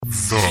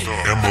The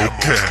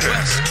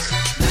MOcast.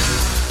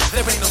 There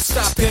ain't no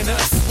stopping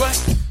us. What?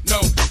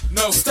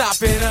 No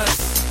stopping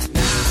us.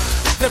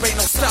 There ain't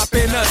no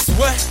stopping us.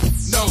 What?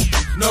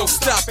 No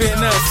stopping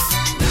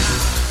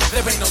us.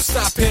 There ain't no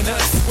stopping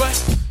us.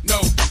 What?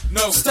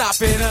 No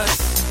stopping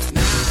us.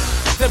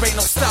 There ain't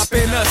no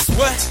stopping us.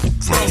 What?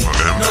 No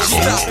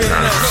stopping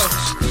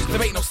us.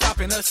 There ain't no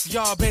stopping us.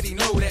 Y'all already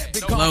know that.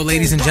 Hello,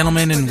 ladies and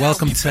gentlemen, and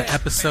welcome to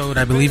episode,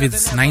 I believe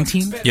it's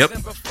 19. Yep.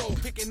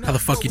 How the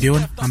fuck you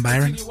doing? I'm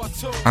Byron.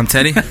 I'm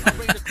Teddy,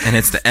 and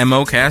it's the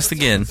MOcast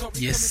again.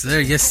 Yes, sir.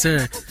 Yes,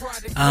 sir.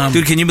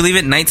 Dude, can you believe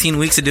it? 19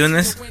 weeks of doing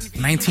this?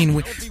 19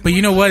 weeks. But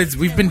you know what?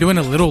 We've been doing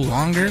a little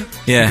longer.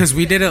 Yeah. Because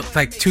we did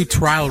like 2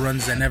 trial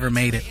runs that never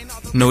made it.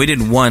 No, we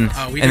did one,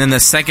 we and then did the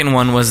second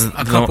one was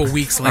a couple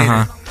weeks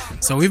later.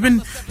 So we've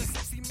been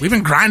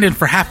grinding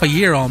for half a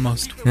year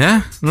almost.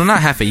 Yeah? No, not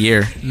half a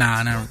year.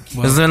 Nah, no.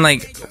 Well, It's been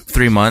like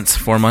 3 months,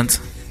 4 months.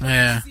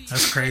 yeah,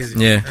 that's crazy.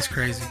 Yeah. That's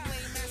crazy.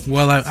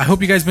 Well, I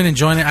hope you guys been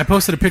enjoying it. I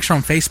posted a picture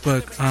on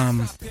Facebook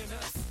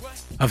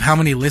of how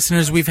many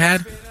listeners we've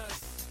had.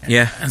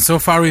 Yeah. And so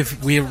far,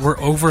 we're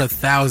over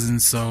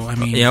 1,000. So I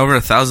mean, Yeah, over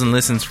 1,000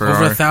 listens for over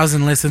our...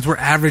 1,000 listens. We're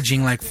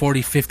averaging like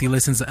 40, 50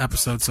 listens a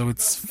episode. So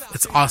it's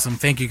awesome.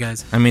 Thank you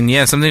guys. I mean,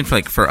 yeah, something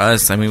for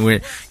us. I mean, we're,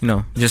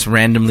 just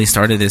randomly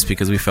started this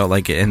because we felt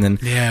like it. And then,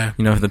 Yeah.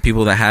 the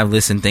people that have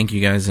listened, thank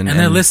you guys. And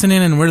they're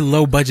listening, and we're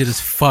low budget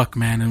as fuck,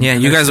 man. And Yeah,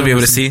 you they're guys will still be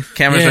able to listening. see.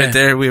 Camera's Yeah. right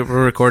there. We're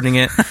recording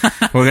it.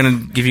 We're going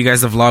to give you guys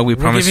the vlog we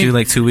promised giving- you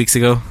like 2 weeks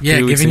ago. Yeah,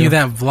 3 weeks giving you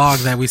ago. that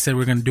vlog that we said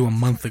we're gonna do a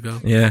month ago.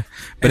 Yeah,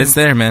 but it's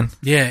there, man.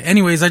 Yeah.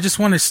 Anyways, I just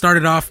want to start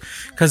it off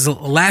because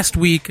last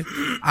week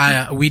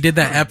we did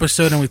that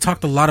episode and we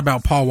talked a lot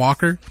about Paul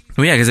Walker.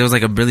 Well, yeah, because it was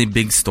like a really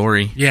big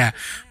story. Yeah,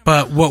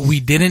 but what we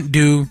didn't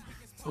do,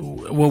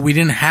 what we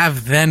didn't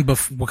have then,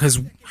 because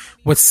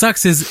what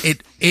sucks is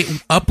it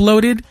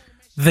uploaded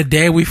the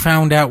day we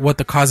found out what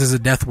the causes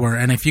of death were.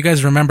 And if you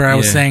guys remember, I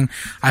was Yeah. saying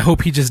I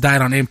hope he just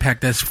died on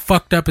impact. As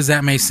fucked up as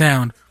that may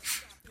sound,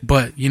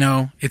 but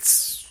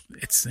it's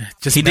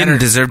just He better. didn't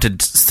deserve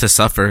to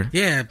suffer.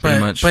 Yeah, pretty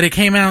much. but it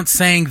came out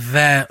saying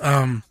that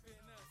let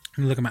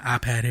me look at my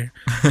iPad here.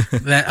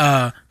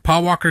 That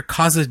Paul Walker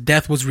cause of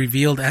death was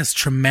revealed as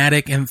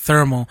traumatic and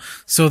thermal.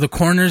 So the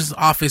coroner's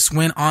office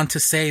went on to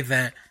say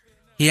that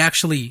he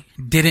actually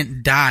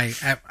didn't die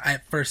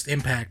at first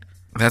impact.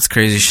 That's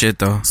crazy shit,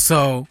 though.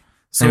 So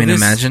I mean, this,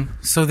 imagine.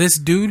 So this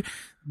dude,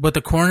 what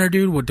the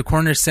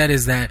coroner said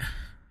is that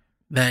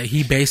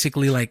he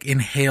basically like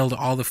inhaled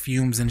all the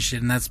fumes and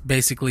shit, and that's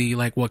basically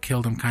like what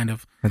killed him, kind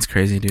of. That's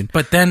crazy, dude.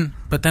 But then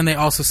they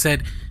also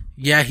said,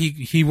 yeah,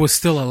 he was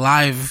still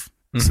alive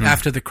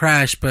after the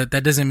crash, but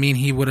that doesn't mean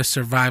he would have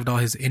survived all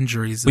his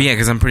injuries. Well, yeah,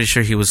 because I'm pretty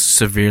sure he was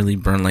severely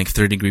burned, like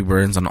 3rd-degree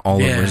burns on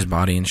all over his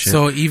body and shit.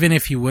 So even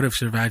if he would have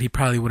survived, he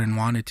probably wouldn't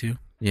wanted to.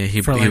 Yeah,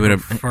 he For would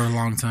have. for a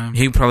long time.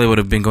 He probably would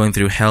have been going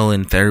through hell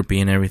and therapy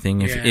and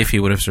everything if he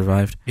would have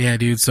survived. Yeah,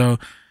 dude. So,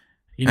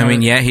 I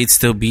mean, yeah, he'd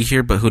still be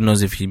here, but who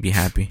knows if he'd be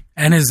happy.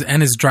 And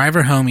his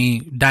driver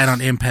homie died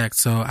on impact.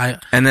 So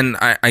And then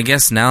I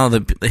guess now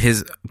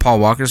his Paul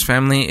Walker's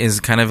family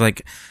is kind of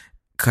like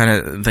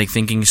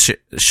thinking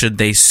should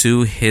they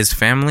sue his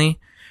family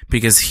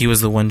because he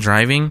was the one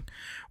driving,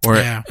 or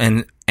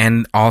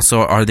and also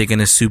are they going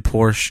to sue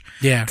Porsche?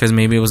 Yeah, because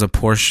maybe it was a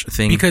Porsche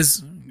thing.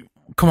 Because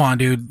come on,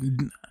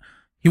 dude,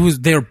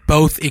 they're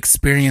both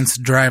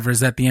experienced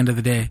drivers at the end of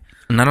the day.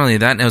 Not only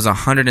that, it was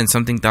 $100 and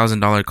something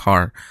thousand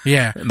car.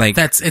 Yeah, like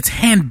it's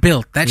hand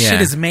built. That Yeah.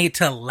 shit is made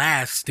to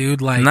last, dude.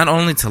 Like not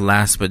only to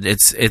last, but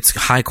it's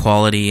high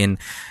quality and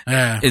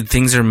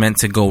things are meant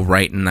to go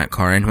right in that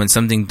car. And when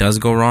something does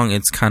go wrong,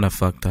 it's kind of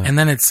fucked up. And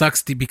then it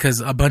sucks because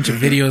a bunch of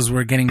videos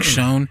were getting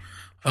shown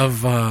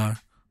of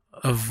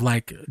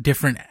like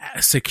different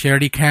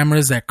security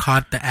cameras that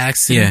caught the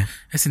accident. Yeah.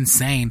 It's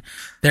insane.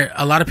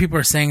 A lot of people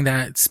are saying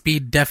that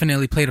speed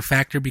definitely played a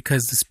factor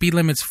because the speed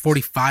limit's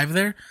 45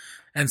 there.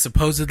 And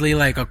supposedly,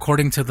 like,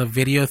 according to the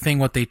video thing,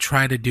 what they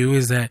try to do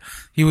is that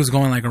he was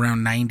going like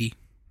around 90.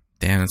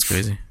 Damn, that's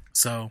crazy.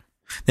 So.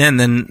 Yeah, and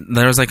then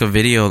there was like a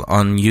video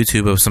on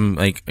YouTube of some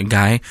like a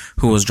guy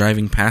who was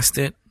driving past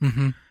it.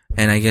 Mm-hmm.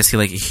 And I guess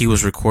he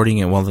was recording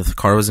it while the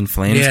car was in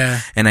flames.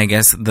 Yeah. And I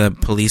guess the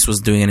police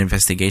was doing an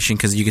investigation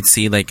because you could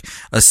see like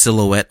a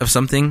silhouette of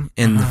something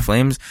in the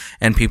flames,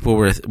 and people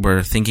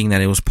were thinking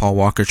that it was Paul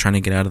Walker trying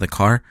to get out of the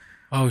car.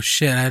 Oh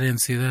shit! I didn't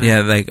see that.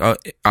 Yeah, like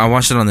I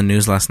watched it on the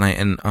news last night,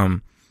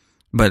 and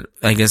but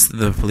I guess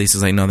the police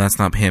is like, no, that's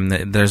not him.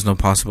 There's no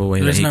possible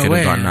way that he could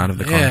have gotten out of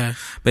the car. Yeah.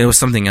 But it was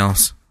something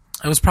else.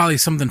 It was probably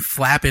something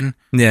flapping.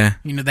 Yeah.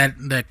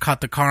 That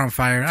caught the car on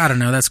fire. I don't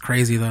know. That's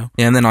crazy though.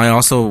 Yeah, and then I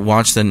also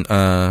watched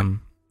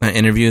an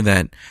interview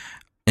that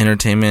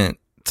Entertainment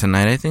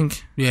Tonight, I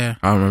think. Yeah.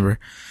 I don't remember.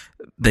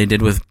 They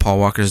did with Paul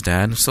Walker's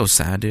dad. So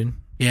sad, dude.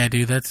 Yeah,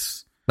 dude.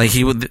 That's like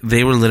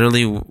they were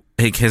literally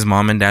like his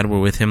mom and dad were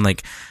with him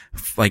like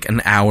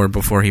an hour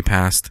before he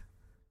passed.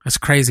 That's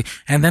crazy.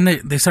 And then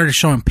they started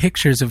showing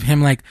pictures of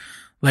him like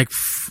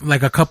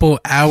a couple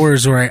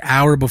hours or an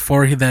hour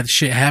before that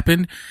shit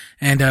happened.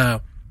 And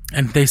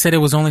And they said it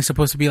was only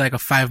supposed to be like a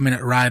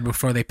 5-minute ride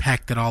before they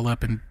packed it all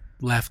up and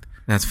left.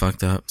 That's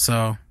fucked up.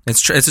 So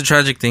it's a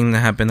tragic thing that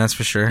happened. That's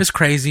for sure. it's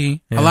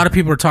crazy. Yeah. A lot of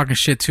people are talking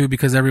shit too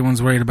because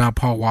everyone's worried about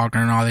Paul Walker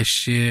and all this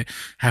shit.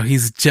 How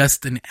he's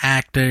just an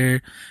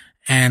actor,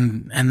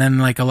 and then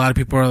like a lot of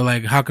people are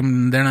like, how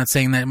come they're not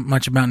saying that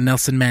much about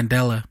Nelson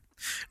Mandela?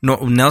 No,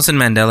 Nelson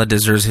Mandela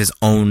deserves his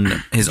own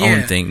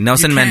thing.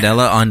 Nelson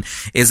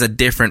Mandela is a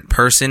different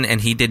person,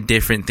 and he did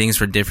different ththings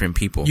for different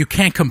people. You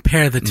can't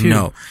compare the two.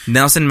 No,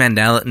 Nelson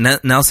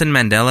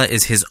Mandela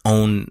is his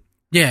own.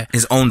 Yeah.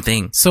 His own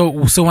thing. So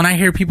when I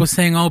hear people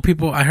saying,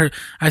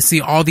 I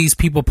see all these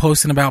people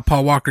posting about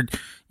Paul Walker.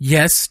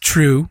 Yes,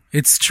 true.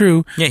 It's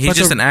true. Yeah, he's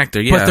just an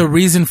actor. Yeah. But the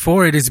reason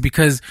for it is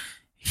because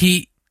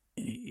he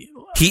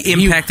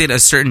impacted a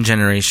certain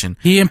generation.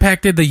 He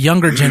impacted the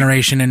younger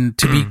generation. And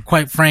to be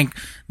quite frank,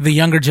 the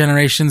younger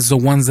generation's the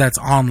ones that's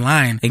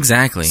online.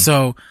 Exactly.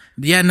 So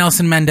yeah,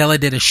 Nelson Mandela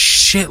did a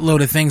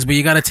shitload of things, but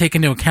you got to take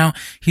into account,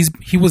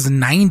 he was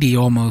 90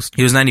 almost.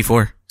 He was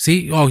 94.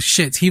 See? Oh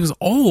shit. He was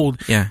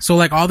old. Yeah. So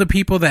like all the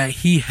people that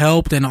he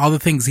helped and all the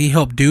things he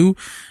helped do,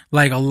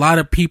 like a lot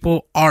of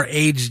people our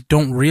age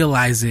don't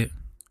realize it.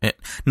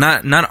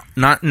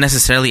 Not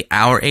necessarily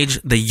our age,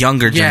 the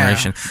younger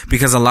generation,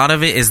 because a lot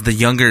of it is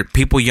the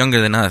people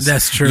younger than us.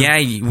 That's true. Yeah,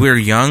 we're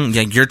young.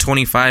 Yeah, you're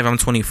 25, I'm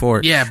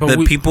 24. Yeah, but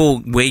the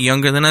people way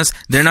younger than us,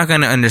 they're not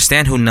going to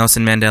understand who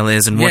Nelson Mandela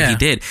is and what he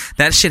did.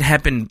 That shit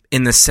happened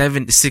in the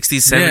 60s,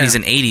 70s,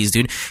 and 80s,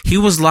 dude. He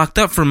was locked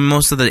up for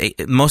most of the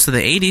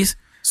 80s.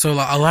 So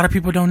a lot of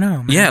people don't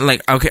know, man. Yeah,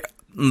 like okay,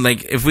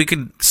 like if we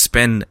could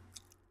spend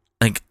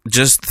like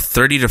just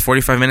 30 to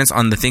 45 minutes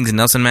on the things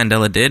Nelson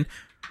Mandela did,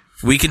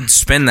 we could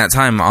spend that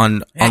time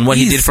on what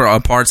he did for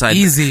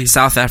apartheid,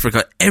 South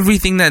Africa,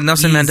 everything that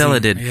Nelson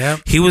Mandela did. Yep.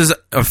 He was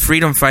a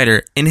freedom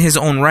fighter in his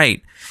own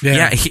right.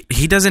 Yeah.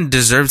 He doesn't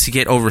deserve to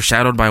get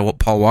overshadowed by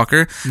Paul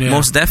Walker,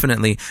 most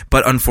definitely.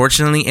 But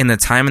unfortunately, in the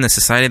time and the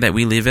society that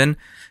we live in,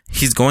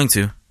 he's going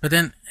to. But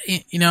then,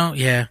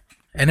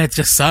 and it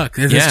just sucks.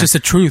 It's just the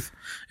truth.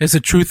 It's the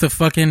truth of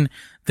fucking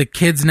the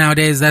kids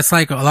nowadays. That's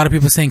like a lot of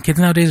people saying kids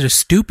nowadays are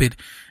stupid.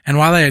 And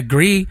while I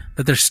agree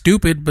that they're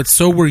stupid, but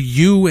so were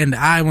you and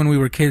I when we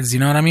were kids, you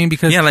know what I mean?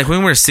 Because like when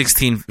we were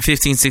 15,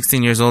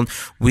 16 years old,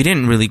 we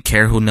didn't really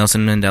care who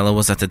Nelson Mandela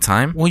was at the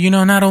time. Well,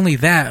 not only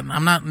that,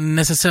 I'm not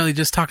necessarily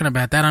just talking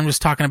about that. I'm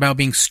just talking about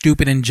being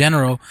stupid in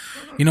general,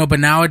 but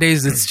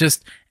nowadays it's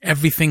just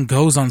everything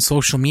goes on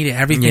social media.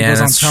 Everything goes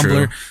on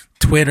Tumblr,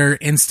 Twitter,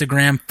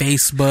 Instagram,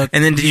 Facebook.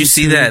 And then did you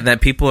see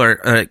that people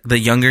are, the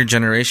younger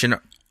generation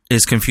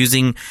is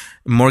confusing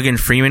Morgan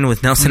Freeman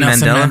with Nelson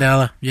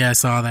Mandela? Yeah, I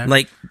saw that.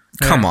 Like,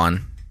 come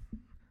on.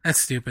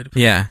 That's stupid.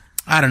 Yeah.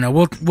 I don't know.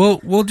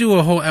 We'll do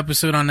a whole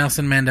episode on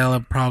Nelson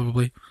Mandela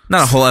probably.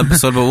 Not a whole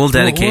episode, but we'll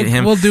dedicate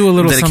him. We'll do a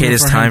little dedicate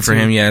his time for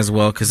him, as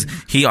well, because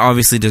he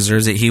obviously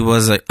deserves it. He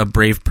was a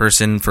brave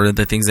person for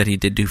the things that he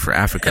did do for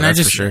Africa. And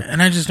for sure.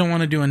 And I just don't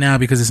want to do it now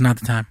because it's not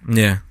the time.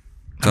 Yeah.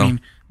 I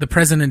mean, the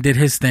president did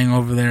his thing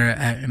over there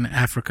in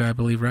Africa, I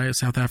believe, right?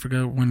 South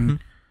Africa, when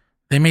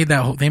they made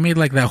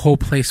that whole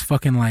place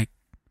fucking like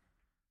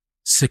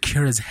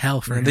secure as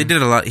hell for him. They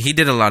did a lot. He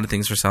did a lot of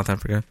things for South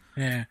Africa.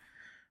 Yeah.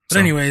 But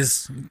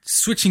anyways,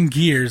 switching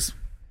gears,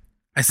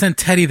 I sent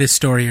Teddy this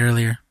story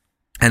earlier.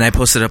 And I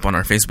posted it up on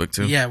our Facebook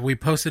too. Yeah, we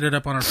posted it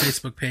up on our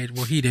Facebook page.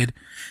 Well, he did.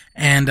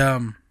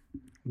 And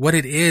what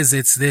it is,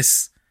 it's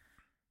this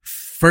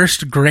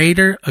first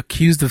grader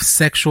accused of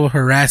sexual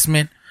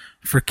harassment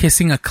for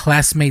kissing a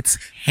classmate's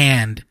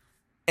hand.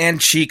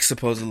 And cheek,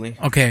 supposedly.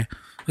 Okay,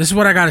 this is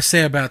what I gotta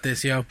say about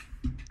this, yo.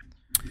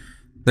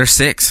 They're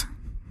 6.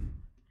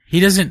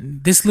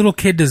 This little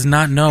kid does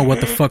not know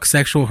what the fuck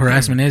sexual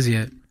harassment is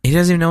yet. He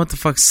doesn't even know what the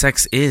fuck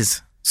sex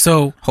is.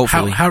 So,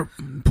 hopefully.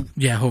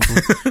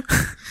 Hopefully.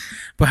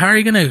 But how are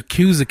you gonna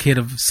accuse a kid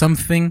of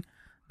something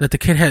that the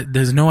kid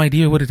there's no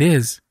idea what it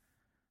is?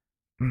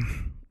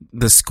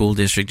 The school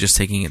district just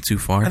taking it too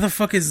far. How the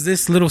fuck is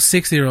this little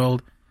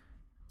 6-year-old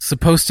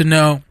supposed to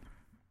know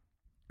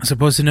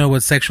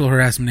what sexual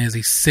harassment is?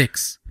 He's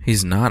 6.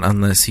 He's not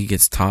unless he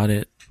gets taught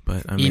it.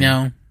 But I mean,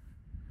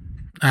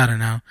 I don't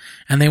know.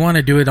 And they want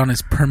to do it on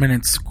his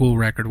permanent school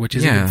record, which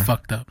is even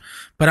fucked up.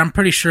 But I'm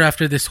pretty sure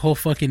after this whole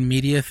fucking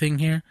media thing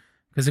here,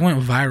 because it went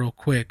viral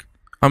quick.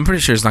 I'm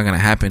pretty sure it's not going to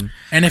happen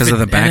because of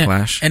the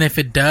backlash. And if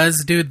it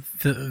does, dude,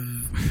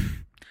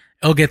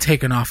 it'll get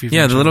taken off eventually.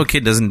 Yeah, the little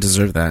kid doesn't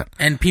deserve that.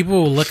 And people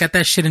will look at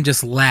that shit and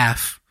just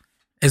laugh.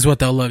 Is what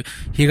they'll look.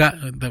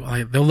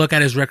 They'll look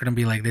at his record and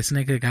be like, "This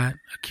nigga got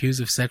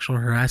accused of sexual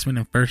harassment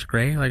in 1st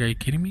grade. Like, are you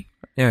kidding me?"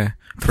 Yeah,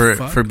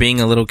 for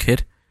being a little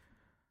kid.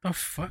 The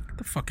fuck, get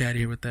the fuck out of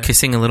here with that.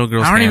 Kissing a little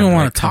girl's hand. I don't even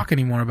want to talk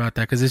anymore about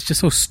that because it's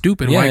just so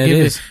stupid.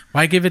 Yeah,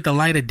 Why give it the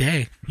light of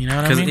day? You know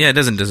what I mean? Yeah, it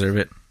doesn't deserve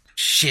it.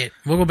 Shit.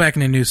 We'll go back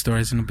into news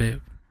stories in a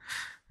bit.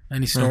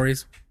 Any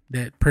stories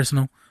that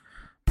personal?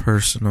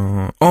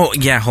 Personal. Oh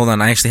yeah, hold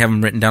on. I actually have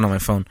them written down on my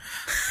phone.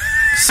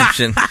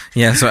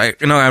 Yeah, so I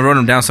wrote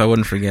them down so I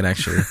wouldn't forget.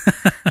 Actually,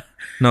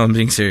 no, I'm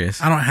being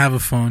serious. I don't have a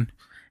phone,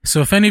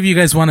 so if any of you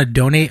guys want to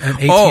donate an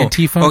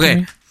AT&T phone to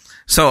me,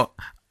 so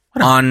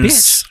What a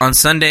bitch. On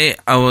Sunday,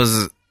 I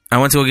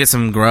went to go get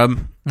some grub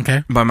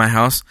Okay. by my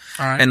house,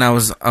 All right. and I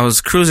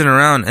was cruising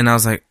around, and I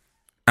was like,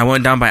 I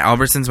went down by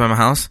Albertsons by my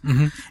house,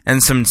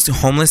 and some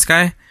homeless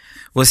guy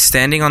was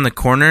standing on the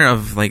corner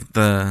of like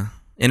the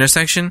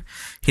intersection.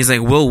 He's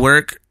like, "We'll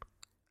work,"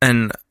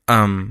 and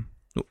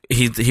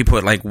he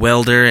put like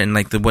welder and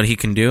like what he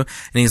can do, and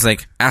he's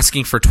like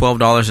asking for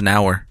 $12 an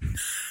hour.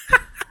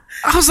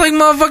 I was like,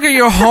 "Motherfucker,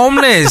 you're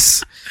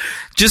homeless.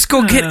 Just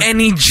go get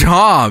any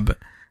job."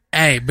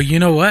 Hey, but you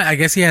know what? I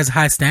guess he has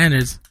high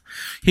standards.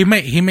 He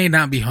may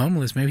not be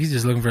homeless. Maybe he's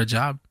just looking for a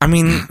job. I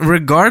mean,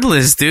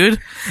 regardless, dude.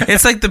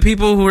 It's like the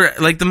people who are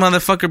like the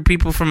motherfucker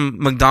people from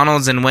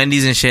McDonald's and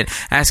Wendy's and shit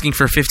asking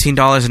for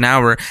 $15 an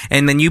hour,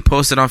 and then you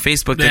posted on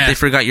Facebook that they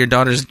forgot your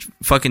daughter's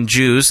fucking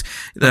juice,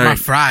 My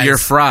fries. your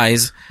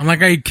fries. I'm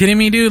like, are you kidding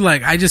me, dude?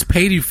 Like, I just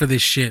paid you for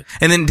this shit.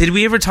 And then did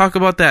we ever talk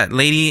about that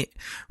lady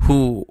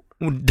who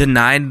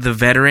denied the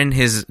veteran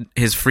his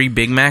free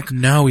Big Mac?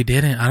 No, we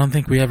didn't. I don't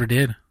think we ever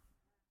did.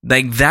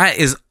 Like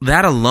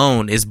that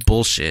alone is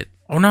bullshit.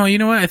 Oh no, you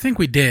know what? I think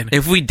we did.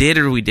 If we did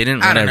or we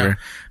didn't, I don't whatever.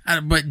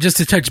 know. But just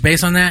to touch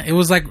base on that, it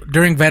was like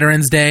during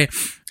Veterans Day,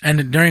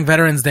 and during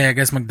Veterans Day, I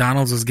guess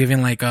McDonald's was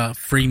giving like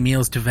free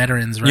meals to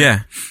veterans, right? Yeah.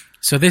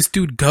 So this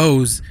dude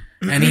goes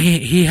and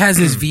he has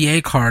his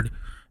VA card.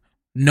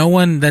 No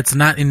one that's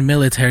not in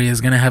military is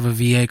gonna have a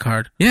VA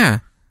card Yeah.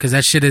 because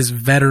that shit is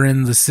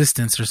Veterans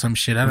Assistance or some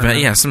shit. I don't know.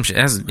 Yeah, some shit.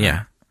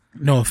 Yeah.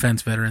 No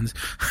offense, veterans.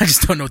 I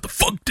just don't know what the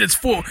fuck that's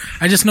for.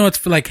 I just know it's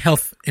for like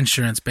health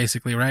insurance,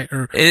 basically, right?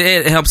 Or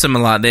It helps them a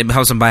lot. It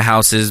helps them buy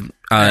houses,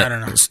 I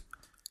don't know.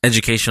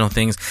 educational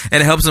things.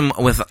 And it helps them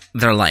with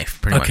their life,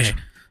 pretty okay.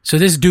 much. So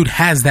this dude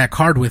has that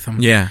card with him.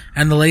 Yeah.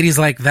 And the lady's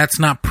like, that's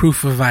not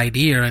proof of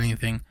ID or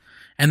anything.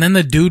 And then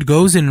the dude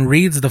goes and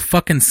reads the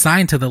fucking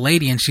sign to the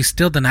lady, and she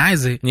still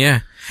denies it.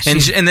 Yeah.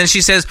 And then she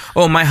says,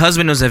 "Oh, my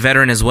husband was a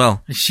veteran as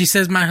well." She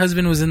says my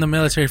husband was in the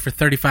military for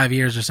 35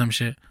 years or some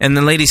shit. And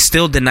the lady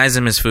still denies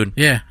him his food.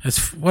 Yeah,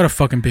 what a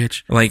fucking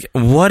bitch. Like,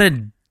 what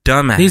a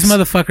dumbass. These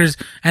motherfuckers.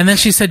 And then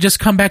she said, just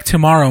come back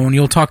tomorrow and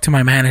you'll talk to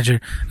my manager.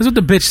 That's what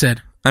the bitch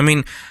said. I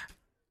mean,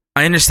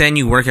 I understand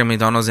you work at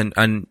McDonald's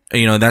and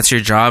you know that's your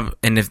job,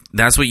 and if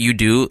that's what you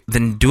do,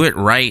 then do it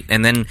right,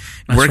 and then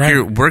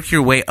work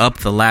your way up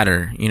the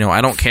ladder. You know,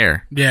 I don't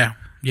care. Yeah,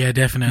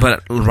 definitely.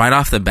 But right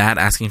off the bat,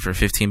 asking for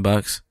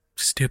 $15,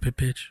 stupid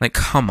bitch. like,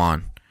 come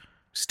on,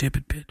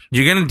 Stupid bitch.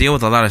 you're gonna deal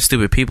with a lot of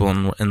stupid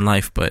people in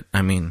life, but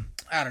I mean,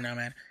 I don't know,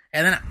 man.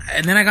 And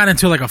then I got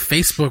into like a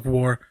Facebook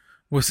war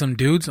with some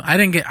dudes.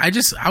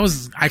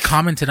 I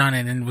commented on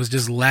it and was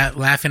just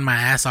laughing my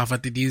ass off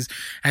at these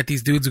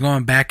dudes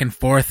going back and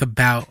forth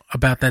about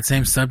that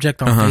same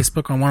subject on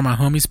Facebook on one of my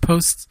homies'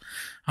 posts.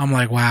 I'm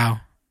like,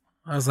 wow.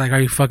 I was like, are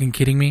you fucking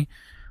kidding me?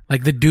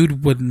 Like, the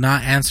dude would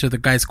not answer the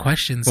guy's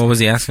questions. what was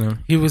he asking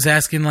him? He was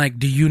asking like,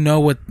 do you know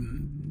what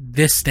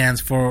this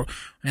stands for?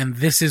 And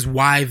this is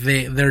why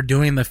they're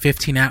doing the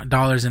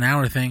 $15 an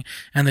hour thing.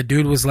 And the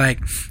dude was like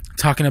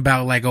talking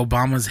about like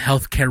Obama's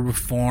healthcare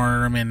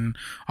reform and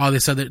all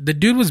this other. The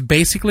dude was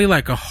basically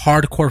like a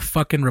hardcore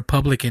fucking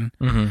Republican.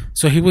 Mm-hmm.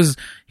 So he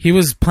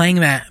was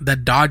playing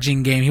that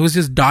dodging game. He was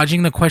just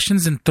dodging the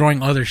questions and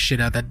throwing other shit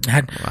out that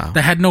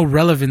had no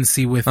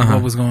relevancy with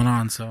what was going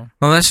on. So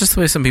Well, that's just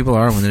the way some people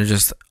are when they're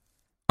just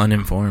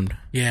uninformed.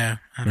 yeah,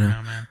 I don't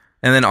know, man.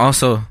 And then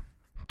also,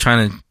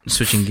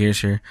 switching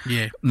gears here.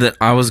 Yeah. That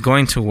I was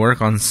going to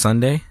work on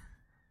Sunday.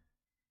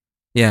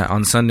 Yeah,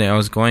 on Sunday I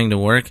was going to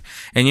work,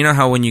 and you know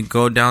how when you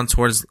go down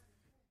towards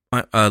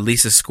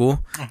Lisa's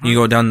school, you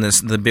go down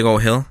the big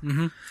old hill.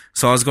 Mm-hmm.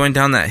 So I was going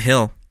down that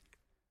hill,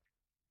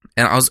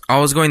 and I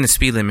was going the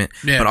speed limit.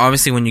 Yeah. But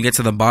obviously, when you get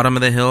to the bottom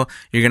of the hill,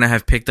 you're gonna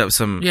have picked up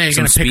some. Yeah, you're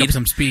gonna speed. pick up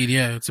some speed.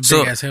 Yeah, it's a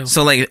big ass hill.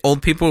 So like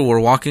old people were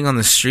walking on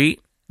the street,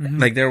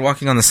 like they were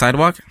walking on the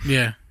sidewalk.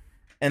 Yeah.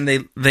 And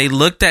they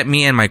looked at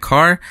me and my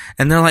car,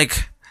 and they're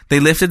like, they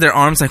lifted their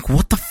arms like,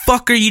 what the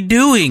fuck are you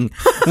doing?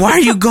 Why are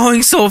you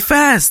going so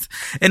fast?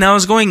 And I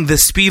was going the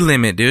speed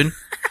limit, dude.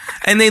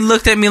 And they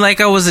looked at me like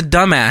I was a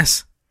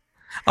dumbass.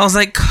 I was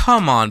like,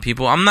 come on,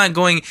 people. I'm not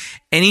going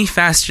any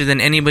faster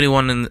than anybody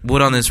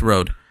would on this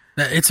road.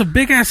 It's a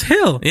big ass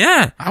hill.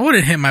 Yeah. I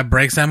wouldn't hit my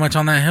brakes that much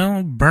on that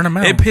hill. Burn them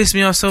out. It pissed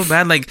me off so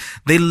bad. Like,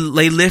 they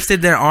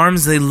lifted their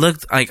arms. They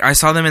looked, like, I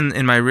saw them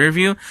in my rear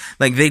view.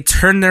 Like, they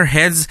turned their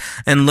heads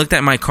and looked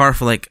at my car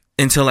for, like,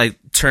 until I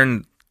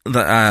turned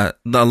the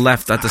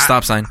left at the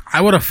stop sign.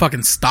 I would have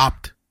fucking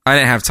stopped. I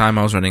didn't have time.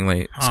 I was running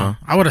late. So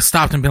I would have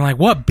stopped and been like,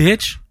 what,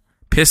 bitch?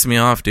 Pissed me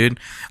off, dude.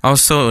 I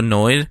was so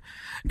annoyed.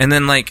 And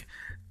then, like,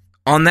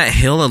 on that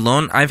hill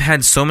alone, I've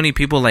had so many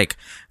people, like,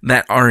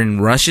 that are in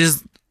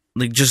rushes,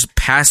 like, just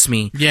pass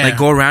me. Yeah. Like,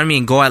 go around me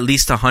and go at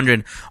least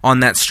 100 on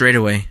that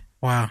straightaway.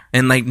 Wow.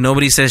 And, like,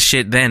 nobody says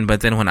shit then,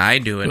 but then when I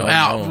do it,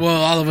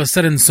 well, all of a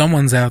sudden,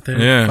 someone's out there.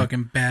 Yeah.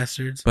 Fucking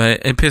bastards.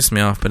 But it pissed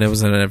me off, but it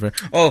was whatever.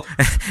 Oh,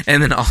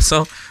 and then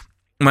also,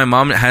 my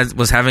mom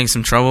was having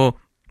some trouble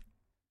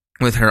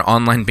with her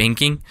online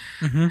banking,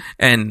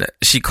 and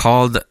she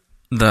called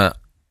the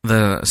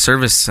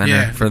service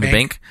center for the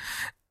bank.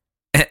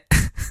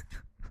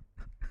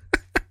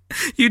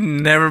 You'd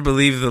never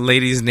believe the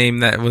lady's name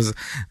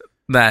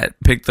that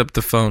picked up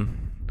the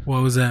phone.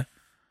 What was that?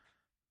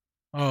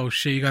 Oh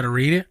shit! You got to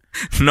read it.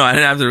 No, I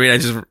didn't have to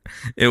read.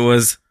 It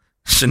was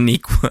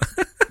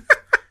Shaniqua.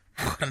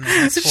 What an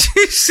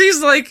asshole.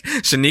 She's like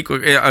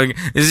Shaniqua.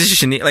 Is this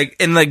Shaniqua? Like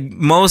in the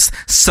most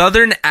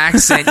southern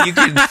accent you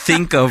could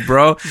think of,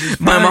 bro.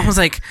 My mom was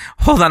like,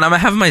 "Hold on, I'm gonna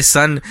have my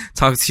son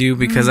talk to you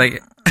because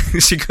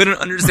she couldn't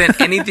understand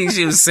anything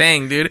she was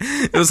saying, dude.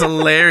 It was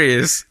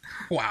hilarious.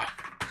 Wow.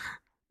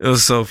 It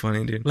was so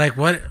funny, dude. Like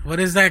what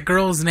is that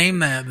girl's name?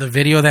 The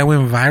video that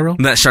went viral?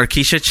 That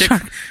Sharkeisha chick.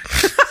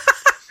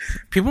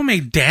 People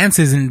make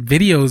dances and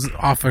videos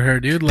off of her,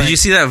 dude. Like, did you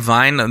see that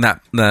Vine?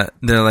 That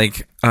they're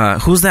like,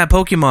 who's that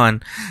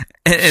Pokemon?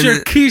 And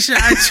Sharkeisha,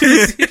 I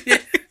just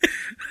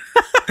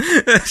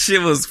that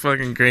shit was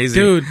fucking crazy,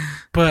 dude.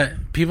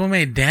 But people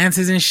made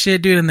dances and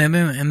shit, dude, and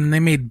then they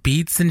made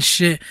beats and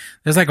shit.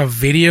 There's like a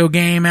video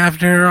game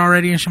after her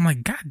already, and shit. I'm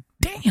like, God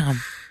damn,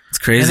 it's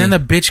crazy. And then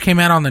the bitch came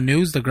out on the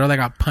news, the girl that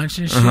got punched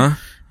and shit,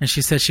 and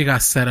she said she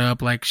got set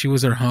up, like she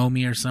was her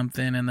homie or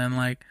something, and then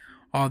like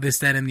all this,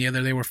 that, and the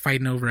other, they were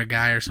fighting over a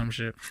guy or some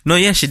shit. No,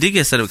 yeah, she did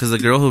get set up because the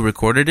girl who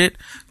recorded it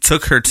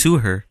took her to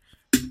her.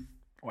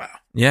 Wow.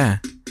 Yeah,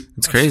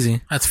 it's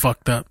crazy. That's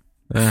fucked up.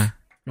 Yeah.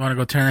 You want to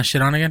go turn that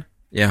shit on again?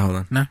 Yeah, hold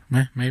on. No,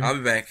 maybe. I'll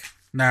be back.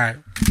 All right.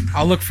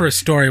 I'll look for a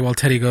story while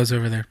Teddy goes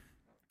over there.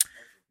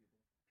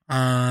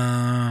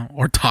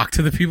 Or talk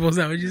to the people. Is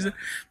that what you said?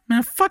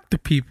 Man, fuck the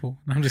people.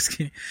 No, I'm just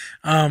kidding.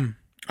 All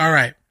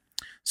right.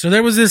 So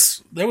there was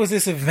this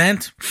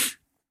event.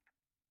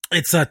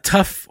 It's a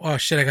tough. Oh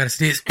shit! I gotta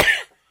sneeze.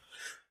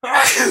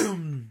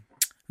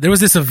 There was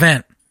this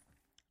event.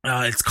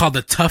 It's called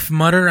the Tough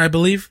Mudder, I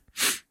believe.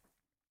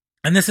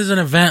 And this is an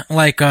event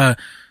like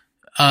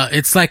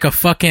it's like a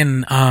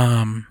fucking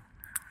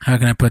how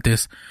can I put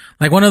this?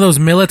 Like one of those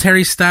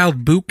military style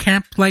boot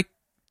camp like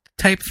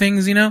type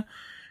things, you know?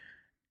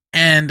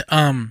 And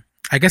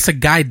I guess a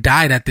guy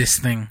died at this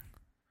thing.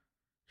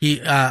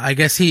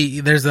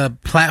 There's a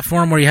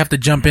platform where you have to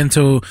jump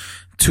into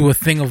a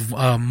thing of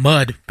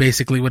mud,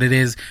 basically what it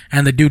is,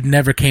 and the dude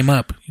never came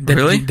up.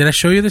 Really? Did I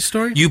show you this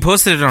story? You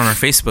posted it on our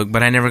Facebook,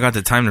 but I never got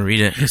the time to read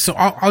it. So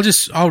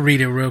I'll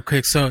read it real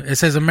quick. So it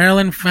says a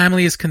Maryland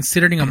family is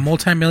considering a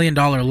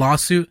multi-million-dollar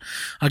lawsuit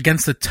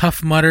against the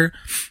Tough Mudder,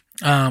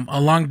 a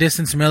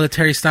long-distance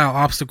military-style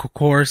obstacle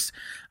course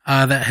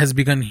that has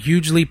become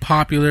hugely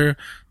popular.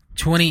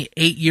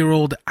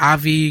 28-year-old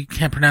Avi,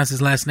 can't pronounce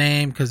his last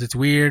name because it's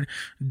weird,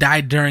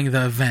 died during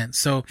the event.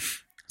 So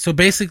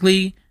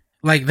basically,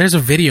 like, there's a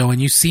video and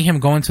you see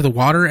him go into the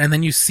water and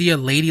then you see a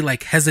lady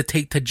like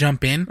hesitate to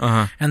jump in,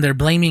 and they're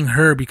blaming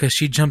her because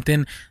she jumped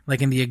in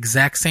like in the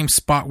exact same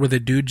spot where the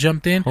dude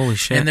jumped in. Holy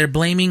shit. And they're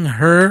blaming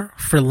her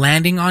for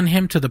landing on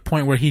him to the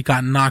point where he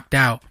got knocked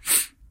out.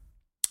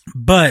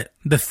 But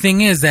the thing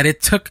is that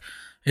it took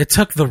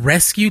the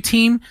rescue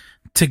team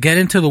to get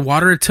into the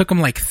water. It took them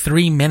like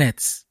 3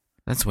 minutes.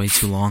 That's way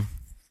too long.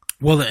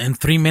 Well, in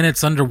 3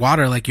 minutes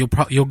underwater, like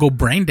you'll go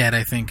brain dead.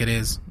 I think it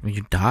is. Well,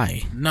 you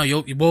die.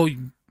 No,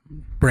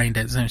 brain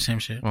dead. Same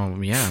shit. Well,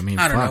 yeah. I mean,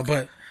 I don't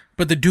know,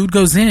 but the dude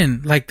goes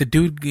in, like the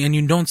dude, and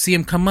you don't see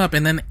him come up,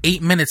 and then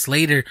 8 minutes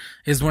later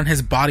is when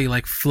his body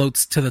like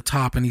floats to the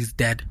top and he's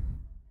dead.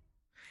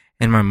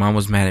 And my mom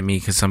was mad at me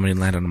because somebody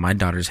landed on my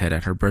daughter's head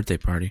at her birthday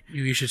party.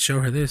 You should show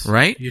her this.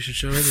 Right? You should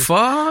show her this.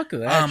 Fuck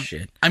that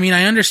shit. I mean,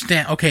 I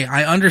understand. Okay,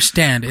 I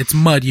understand. It's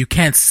mud. You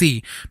can't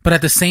see. But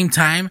at the same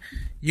time,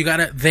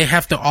 they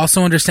have to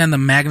also understand the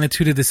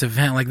magnitude of this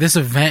event. Like, this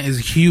event is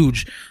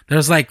huge.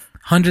 There's like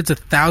hundreds of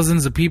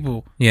thousands of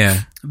people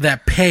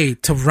that pay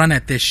to run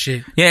at this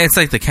shit. Yeah, it's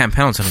like the Camp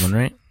Pendleton one,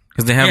 right?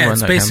 Because they have one.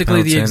 It's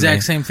basically the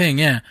exact same thing.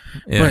 Yeah.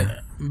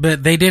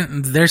 But they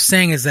didn't. They're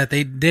saying is that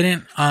they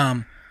didn't.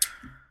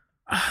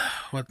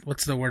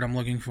 What's the word I'm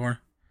looking for?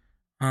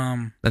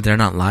 That they're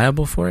not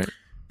liable for it?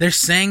 They're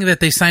saying that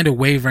they signed a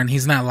waiver and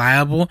he's not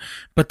liable,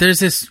 but there's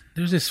this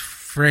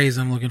phrase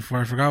I'm looking for.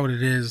 I forgot what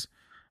it is.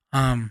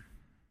 Well,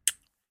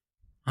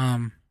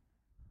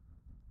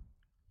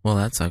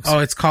 that sucks. Oh,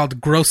 it's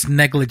called gross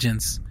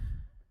negligence.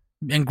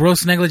 And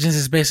gross negligence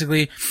is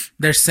basically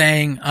they're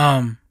saying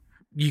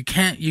you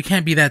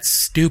can't be that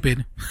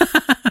stupid.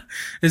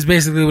 Is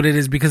basically what it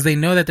is, because they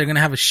know that they're gonna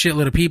have a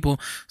shitload of people.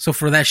 So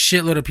for that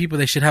shitload of people,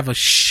 they should have a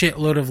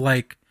shitload of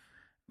like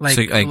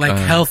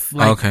health,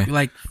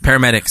 like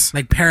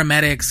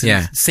paramedics,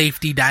 and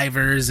safety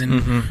divers,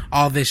 and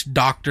all this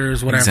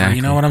doctors, whatever. Exactly.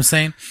 You know what I'm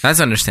saying?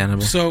 That's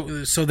understandable. So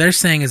they're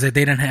saying is that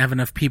they didn't have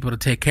enough people to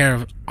take care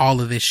of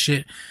all of this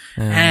shit,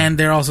 and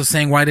they're also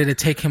saying, why did it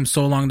take him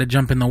so long to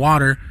jump in the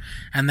water?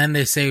 And then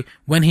they say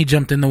when he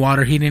jumped in the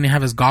water, he didn't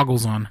have his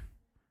goggles on.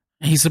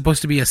 He's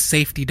supposed to be a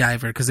safety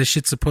diver because this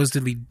shit's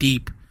supposedly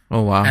deep.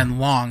 Oh, wow. And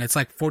long. It's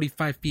like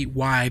 45 feet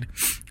wide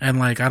and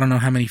like I don't know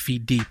how many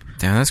feet deep.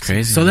 Damn, that's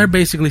crazy. So they're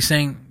basically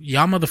saying,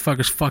 y'all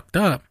motherfuckers fucked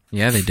up.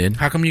 Yeah, they did.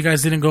 How come you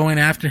guys didn't go in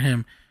after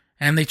him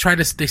And they tried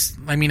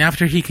to,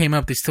 after he came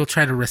up, they still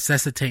tried to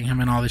resuscitate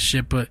him and all this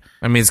shit. But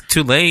I mean, it's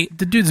too late.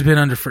 the dude's been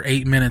under for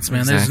 8 minutes,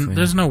 man. Exactly.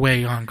 There's no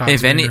way on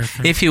God's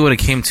If he would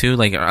have came to,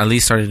 like, or at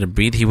least started to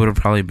breathe, he would have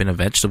probably been a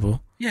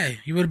vegetable. yeah,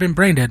 he would have been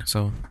brain dead.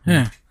 So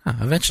Yeah.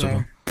 a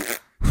vegetable.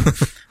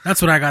 That's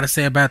what I got to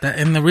say about that.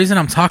 And the reason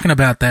I'm talking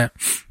about that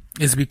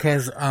is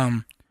because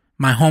one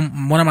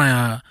of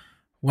my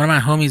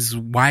homies'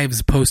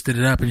 wives posted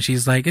it up, and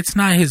she's like, it's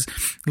not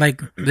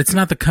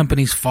the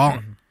company's fault.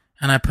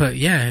 And I put,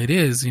 yeah, it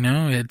is.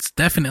 It's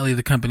definitely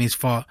the company's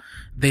fault.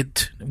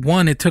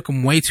 One, it took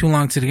them way too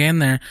long to get in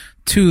there.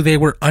 Two, they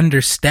were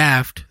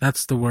understaffed.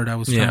 That's the word I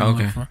was trying to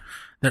look for.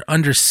 They're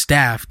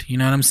understaffed. You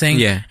know what I'm saying?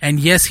 Yeah. And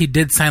yes, he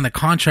did sign the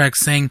contract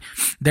saying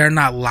they're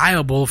not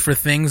liable for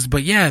things,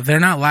 but yeah, they're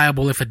not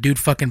liable if a dude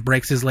fucking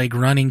breaks his leg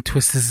running,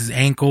 twists his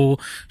ankle,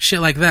 shit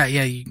like that.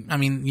 Yeah,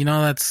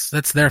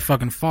 that's their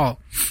fucking fault.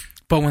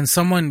 But when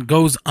someone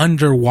goes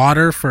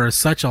underwater for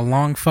such a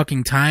long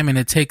fucking time and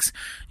it takes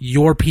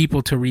your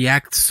people to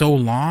react so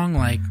long,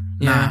 like,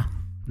 nah,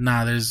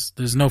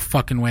 there's no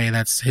fucking way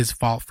that's his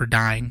fault for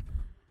dying.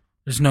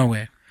 There's no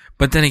way.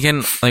 But then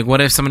again, like, what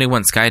if somebody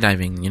went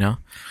skydiving,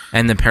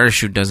 and the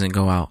parachute doesn't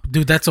go out?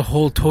 Dude, that's a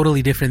whole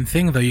totally different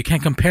thing, though. You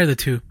can't compare the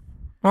two.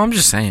 Well, I'm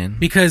just saying.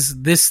 Because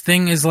this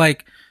thing is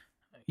like,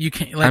 you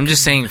can't, like, I'm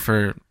just saying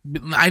for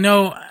I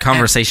know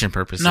conversation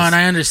purposes. No, and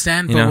I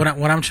understand, but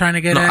what I'm trying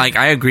to get at, like,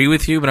 I agree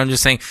with you, but I'm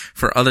just saying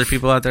for other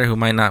people out there who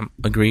might not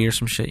agree or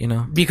some shit,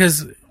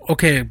 Because,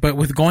 okay, but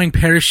with going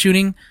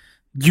parachuting,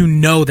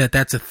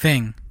 that's a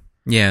thing.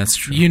 Yeah, that's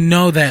true. You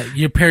know that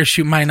your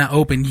parachute might not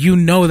open. You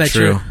know that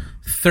True. you're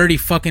 30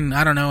 fucking,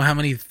 I don't know how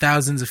many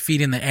thousands of feet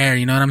in the air.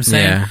 You know what I'm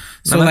saying? Yeah.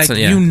 So,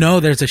 No,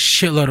 there's a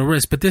shitload of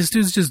risk. But this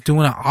dude's just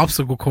doing an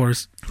obstacle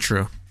course.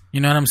 True. You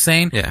know what I'm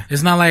saying? Yeah.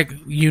 It's not like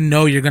you're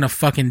going to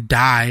fucking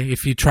die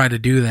if you try to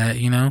do that,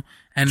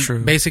 And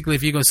True. basically,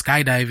 if you go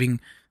skydiving,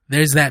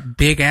 there's that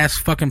big ass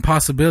fucking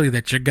possibility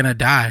that you're going to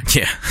die.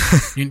 Yeah.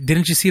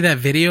 Didn't you see that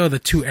video of the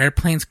two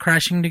airplanes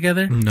crashing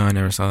together? No, I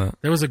never saw that.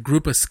 There was a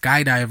group of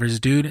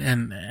skydivers, dude,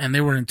 and they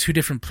were in two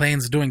different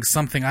planes doing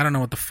something. I don't know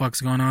what the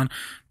fuck's going on,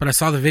 but I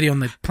saw the video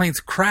and the planes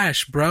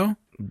crashed, bro.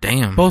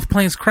 Damn. Both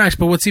planes crashed.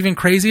 But what's even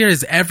crazier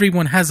is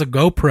everyone has a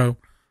GoPro.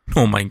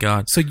 Oh my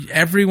god. So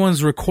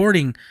everyone's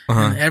recording,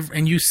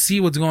 and you see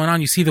what's going on.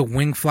 You see the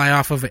wing fly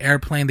off of an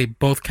airplane. They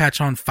both catch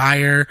on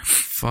fire.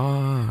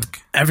 Fuck.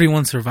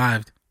 Everyone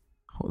survived.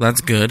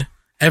 That's good.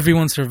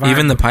 Everyone survived.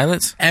 Even the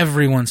pilots?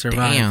 Everyone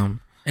survived.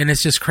 Damn. And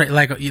it's just crazy.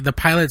 Like, the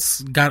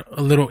pilots got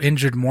a little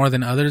injured more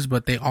than others,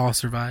 but they all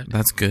survived.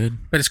 That's good.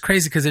 But it's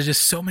crazy because there's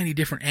just so many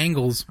different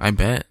angles. I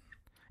bet.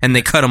 And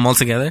they cut them all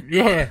together?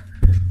 Yeah.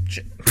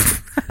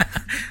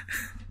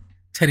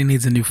 Teddy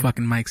needs a new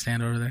fucking mic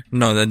stand over there.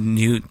 No, the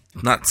new,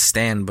 not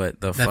stand, but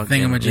the That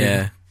fucking, thingamajig.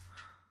 yeah.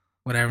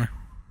 Whatever.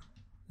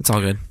 It's all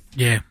good.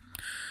 Yeah.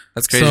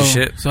 That's crazy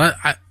shit. So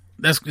I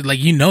that's like,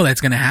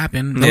 that's gonna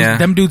happen. Yeah.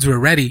 Them dudes were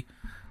ready.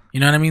 You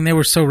know what I mean? They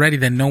were so ready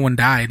that no one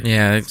died.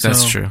 Yeah,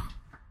 that's So, true.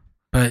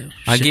 But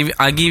I shit,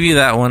 give you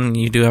that one.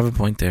 You do have a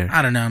point there.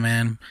 I don't know,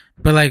 man.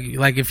 But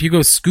like if you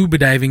go scuba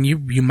diving, you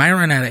might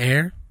run out of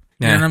air.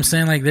 You know what I'm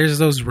saying? Like, there's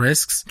those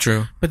risks.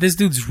 True. But this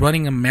dude's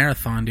running a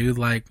marathon, dude.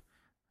 Like,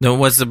 No,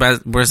 what's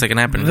the worst that can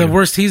happen? the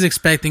worst he's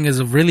expecting is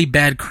a really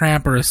bad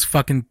cramp or a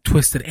fucking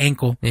twisted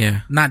ankle.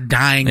 Yeah. Not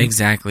dying.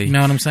 Exactly. You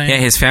know what I'm saying? Yeah,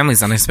 his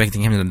family's not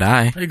expecting him to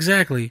die.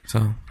 Exactly.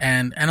 So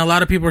And a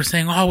lot of people are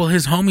saying, oh, well,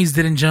 his homies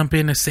didn't jump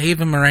in to save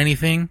him or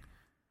anything.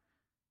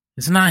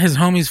 It's not his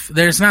homies.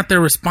 It's not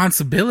their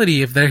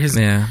responsibility if they're his.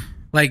 yeah.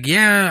 Like,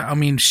 yeah, I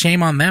mean,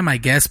 shame on them, I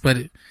guess, but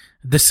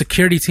the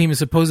security team is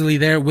supposedly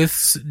there with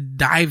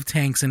dive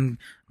tanks and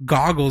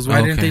goggles.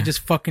 Why didn't Okay. they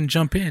just fucking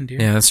jump in,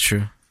 dude? Yeah, that's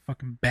true.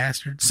 Fucking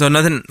bastards. So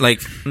nothing like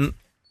to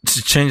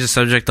change the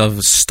subject of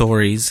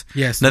stories.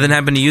 Yes. Nothing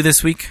happened to you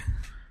this week?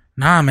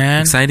 Nah,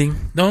 man.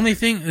 Exciting? The only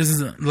thing is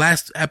the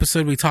last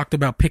episode we talked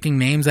about picking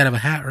names out of a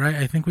hat, right?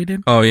 I think we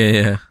did. Oh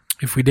yeah.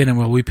 If we didn't,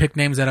 well, we picked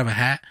names out of a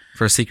hat.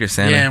 For Secret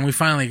Santa. Yeah, and we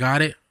finally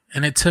got it.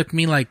 And it took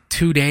me like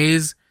 2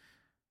 days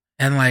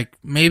and like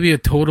maybe a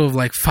total of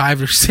like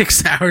 5 or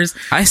 6 hours.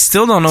 I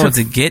still don't know what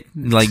to get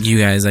like you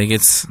guys. Like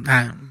it's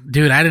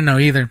Dude, I didn't know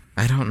either.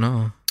 I don't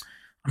know.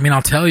 I mean,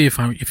 I'll tell you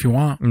if you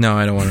want. No,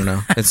 I don't want to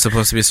know. It's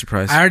supposed to be a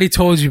surprise. I already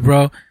told you,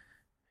 bro.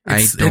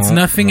 It's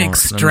nothing want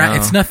to know.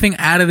 It's nothing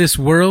out of this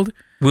world.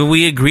 Well,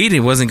 we agreed it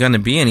wasn't going to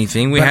be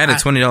anything. We But had a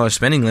 $20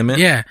 spending limit.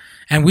 Yeah,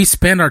 and we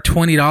spend our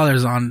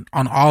 $20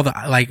 on all the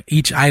like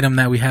each item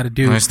that we had to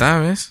do. Nice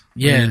time, miss.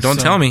 Yeah, Don't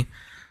so- tell me.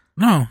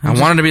 No, I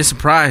wanted to be a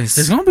surprise.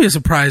 There's gonna be a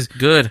surprise.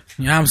 Good.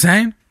 You know what I'm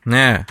saying?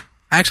 Yeah.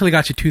 I actually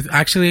got you two.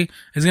 Actually,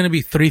 it's gonna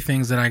be 3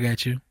 things that I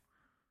got you.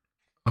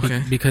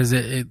 Okay. Because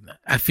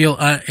I feel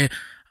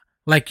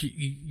like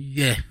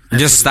yeah.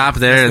 Just stop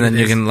there and then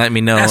you can let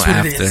me know That's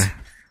what it after.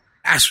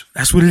 is.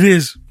 That's what it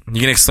is.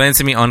 You can explain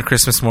to me on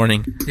Christmas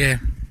morning. Yeah.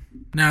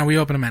 No, we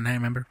open them at night.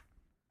 Remember?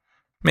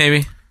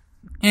 Maybe.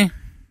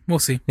 We'll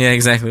see. Yeah,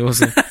 exactly. We'll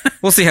see.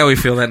 We'll see how we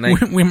feel that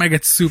night. We might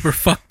get super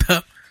fucked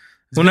up.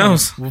 Who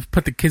knows? We'll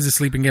put the kids to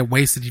sleep and get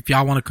wasted. If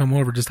y'all want to come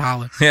over, just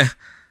holler. Yeah.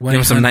 Give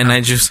him some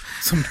night juice.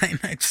 Some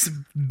night just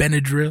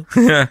Benadryl.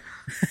 Yeah.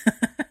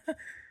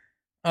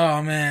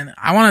 Oh man,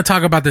 I want to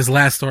talk about this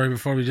last story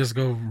before we just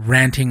go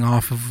ranting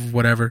off of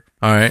whatever.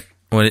 All right.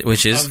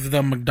 Which is of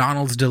the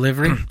McDonald's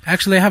delivery.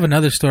 Actually, I have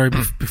another story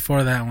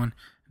before that one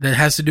that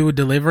has to do with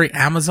delivery.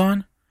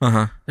 Amazon.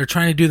 They're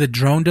trying to do the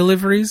drone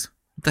deliveries.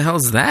 What the hell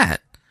is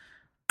that?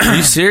 Are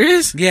you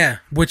serious? Yeah,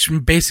 which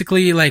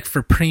basically like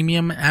for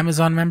premium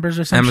Amazon members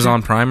or something.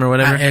 Amazon Prime or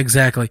whatever.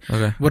 Exactly.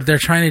 Okay. What they're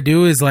trying to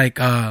do is like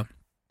you know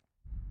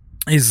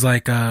those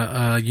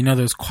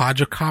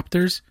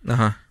quadricopters.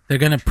 They're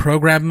gonna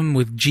program them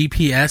with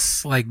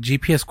GPS, like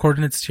GPS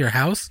coordinates to your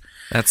house.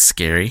 That's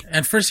scary.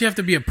 And first, you have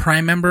to be a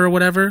Prime member or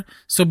whatever.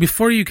 So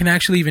before you can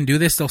actually even do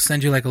this, they'll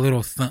send you like a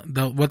little.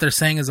 What they're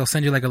saying is they'll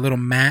send you like a little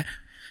mat,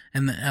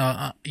 and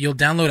you'll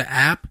download an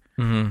app.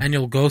 And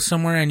you'll go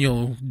somewhere and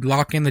you'll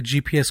lock in the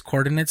GPS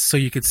coordinates so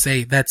you could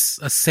say that's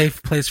a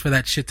safe place for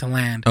that shit to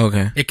land.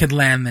 Okay. It could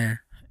land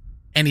there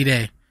any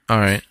day. All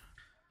right.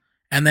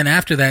 And then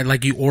after that,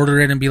 like you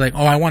order it and be like,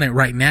 oh, I want it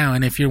right now.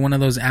 And if you're one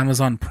of those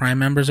Amazon Prime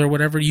members or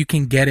whatever, you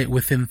can get it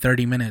within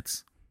 30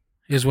 minutes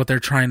is what they're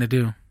trying to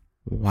do.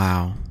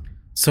 Wow.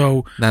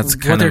 So that's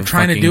what they're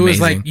trying to do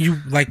amazing. is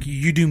like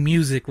you do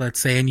music,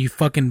 let's say, and you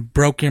fucking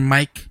broke your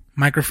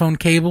microphone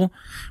cable.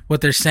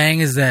 What they're saying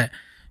is that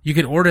you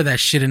could order that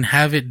shit and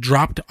have it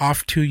dropped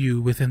off to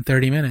you within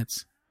 30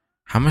 minutes.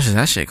 How much does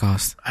that shit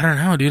cost? I don't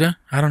know, dude.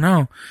 I don't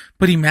know.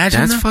 But imagine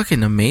that's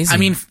fucking amazing. I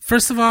mean,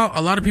 first of all, a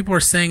lot of people are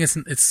saying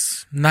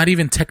it's not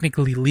even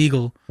technically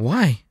legal.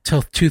 Why?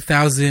 Till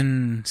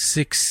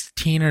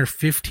 2016 or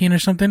 15 or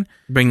something.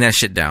 Bring that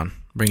shit down.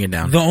 Bring it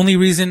down. The only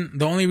reason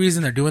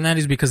they're doing that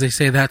is because they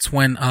say that's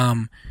when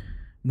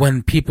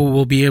people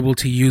will be able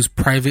to use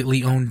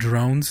privately owned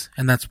drones,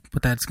 and that's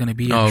what that's going to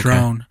be, a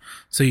drone.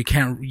 So you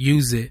can't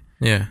use it.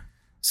 Yeah.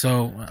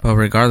 So, but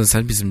regardless,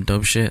 that'd be some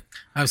dope shit.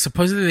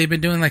 Supposedly they've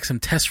been doing like some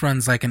test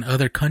runs like in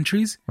other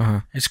countries.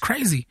 It's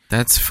crazy.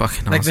 That's fucking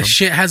awesome. Like the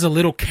shit has a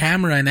little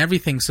camera and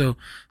everything, so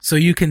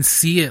you can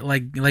see it.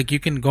 Like you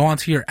can go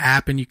onto your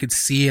app and you could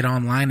see it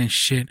online and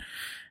shit.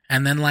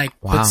 And then like,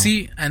 wow.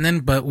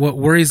 But what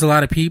worries a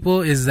lot of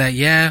people is that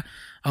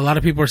a lot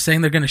of people are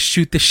saying they're gonna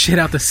shoot the shit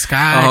out the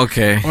sky. Oh,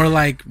 okay. Or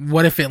like,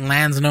 what if it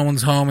lands no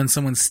one's home and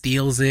someone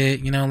steals it?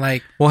 You know,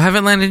 like. Well, have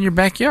it land in your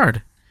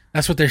backyard.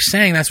 That's what they're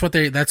saying. That's why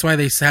they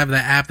have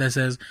the app that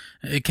says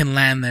it can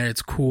land there.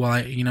 It's cool.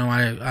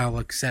 I'll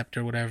accept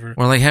or whatever.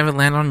 Or like have it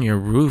land on your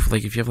roof.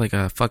 Like if you have like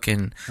a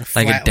fucking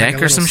like a deck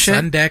like or some shit.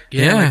 Sun deck.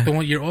 Yeah. Like the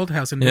one your old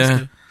house in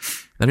Vista.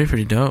 That'd be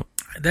pretty dope.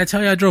 Did I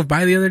tell you I drove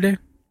by the other day?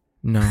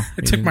 No.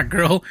 I took my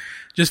girl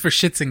just for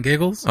shits and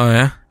giggles. Oh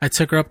yeah. I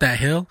took her up that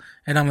hill,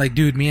 and I'm like,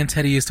 dude, me and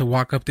Teddy used to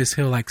walk up this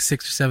hill like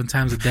 6 or 7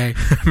 times a day.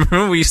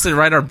 Remember we used to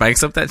ride our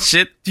bikes up that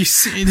shit? Do you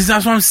see?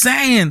 That's what I'm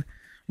saying.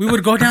 We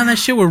would go down that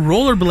shit with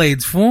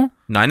rollerblades, fool.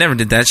 No, I never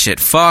did that shit.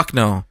 Fuck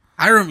no.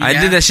 I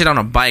did that shit on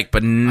a bike,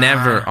 but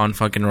never on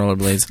fucking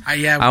rollerblades.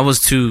 I was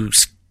too.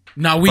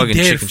 No, we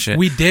did.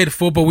 We did,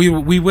 fool, but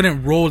we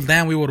wouldn't roll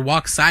down. We would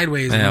walk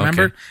sideways.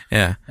 Remember? Okay.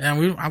 Yeah.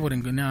 And I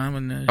wouldn't go. No, I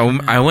wouldn't.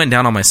 I went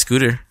down on my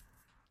scooter.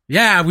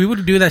 Yeah, we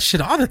would do that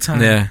shit all the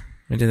time. Yeah,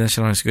 we did that shit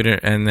on our scooter,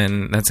 and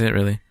then that's it,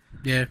 really.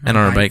 Yeah, and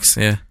on our bikes.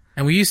 Yeah.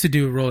 And we used to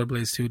do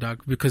rollerblades too,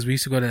 dog, because we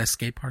used to go to that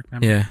skate park.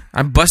 Remember? Yeah,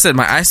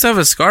 I still have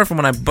a scar from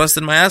when I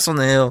busted my ass on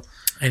the hill.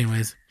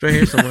 Anyways, it's right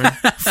here somewhere.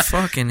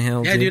 Fucking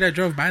hill. Yeah, dude, I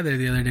drove by there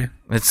the other day.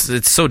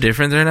 It's so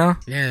different there now.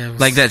 Yeah,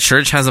 like that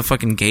church has a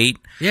fucking gate.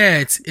 Yeah,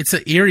 it's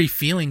an eerie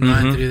feeling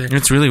going through there.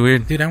 It's really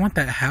weird, dude. I want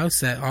that house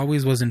that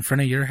always was in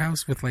front of your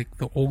house with like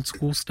the old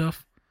school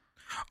stuff.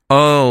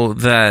 Oh,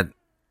 the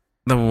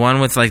one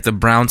with like the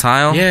brown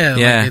tile. Yeah,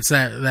 like it's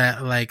that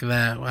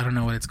I don't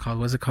know what it's called.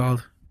 What's it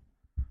called?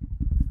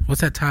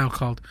 What's that tile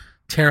called?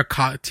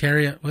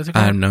 Terracotta. What's it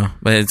called? I don't know,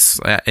 but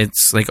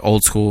it's like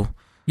old school.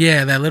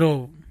 Yeah, that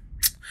little.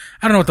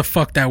 I don't know what the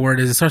fuck that word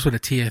is. It starts with a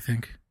T, I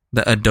think.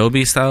 The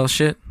Adobe style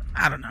shit.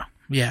 I don't know.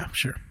 Yeah,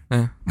 sure.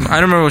 Yeah.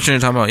 I don't remember what you're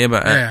talking about. Yeah,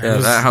 but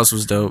that house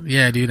was dope.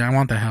 Yeah, dude, I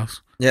want that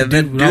house. Yeah,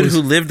 the dude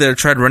who lived there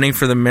tried running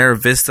for the mayor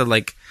of Vista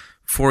like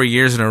 4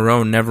 years in a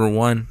row, never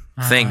won.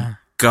 Thank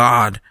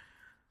God.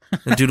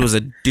 The dude was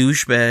a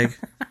douchebag.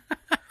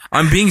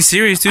 I'm being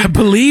serious, dude. I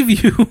believe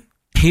you.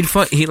 He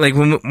like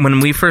when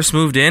we first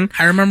moved in.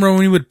 I remember when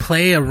we would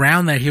play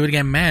around there, he would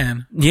get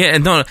mad. Yeah,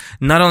 and no,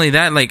 not only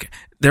that, like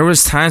there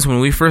was times when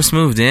we first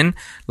moved in,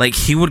 like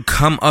he would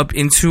come up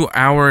into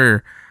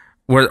where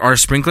our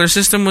sprinkler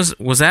system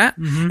was at,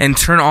 and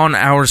turn on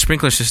our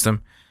sprinkler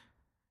system.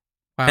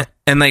 Wow.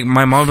 And like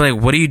my mom would be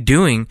like, "What are you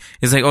doing?"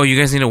 It's like, "Oh, you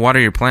guys need to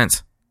water your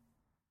plants."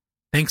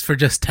 Thanks for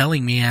just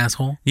telling me,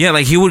 asshole. Yeah,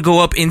 like he would go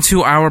up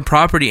into our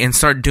property and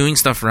start doing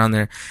stuff around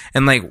there.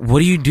 And like,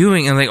 what are you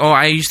doing? And like, oh,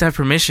 I used to have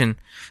permission.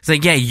 It's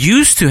like, yeah,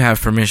 used to have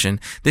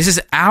permission. This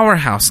is our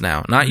house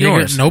now, not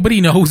yours.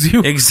 Nobody knows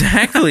you.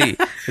 Exactly.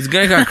 This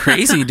guy got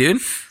crazy, dude.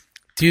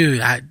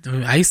 Dude,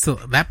 I used to,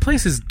 that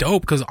place is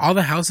dope because all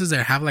the houses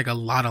there have like a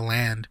lot of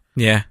land.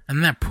 Yeah.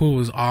 And that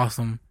pool is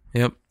awesome.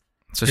 Yep.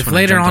 Especially If when I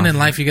later jumped on off in of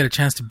life you get a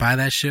chance to buy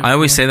that shit, I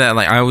always say that,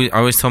 like, I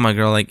always tell my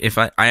girl, like, if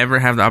I ever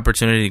have the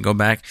opportunity to go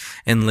back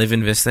and live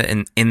in Vista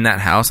and in that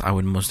house, I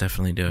would most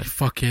definitely do it.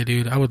 fuck yeah,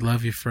 dude. I would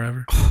love you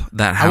forever.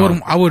 That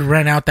house, I would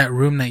rent out that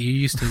room that you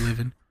used to live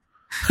in.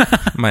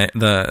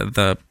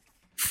 the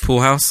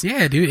pool house.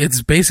 Yeah, dude.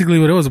 It's basically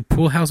what it was, a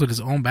pool house with its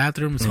own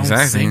bathroom, its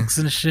Exactly. own sinks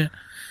and shit.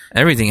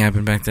 Everything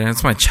happened back there.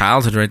 That's my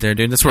childhood right there,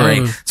 dude. That's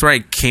where I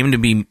came to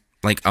be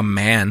like a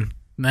man.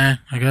 Nah,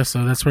 I guess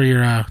so. That's where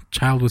your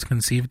child was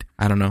conceived.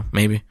 I don't know,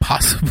 maybe.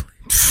 Possibly.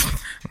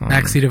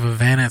 Backseat of a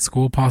van at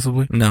school,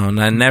 possibly. No,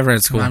 never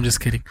at school. No, I'm just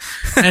kidding.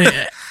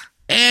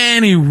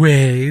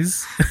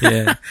 Anyways.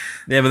 Yeah,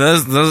 but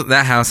those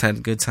that house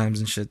had good times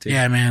and shit, dude.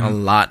 Yeah, man. A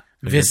lot. of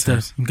good Vista.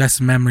 times. You got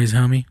some memories,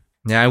 homie.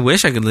 Yeah, I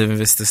wish I could live in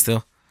Vista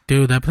still.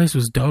 Dude, that place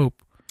was dope.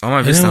 All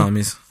my Vista Yeah.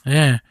 homies.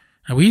 Yeah.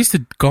 And we used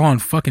to go on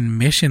fucking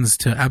missions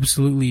to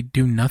absolutely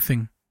do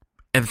nothing.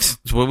 It's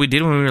what we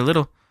did when we were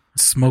little.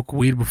 Smoke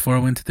weed before I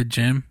went to the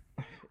gym.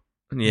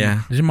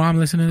 Yeah. Did your mom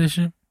listen to this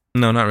shit?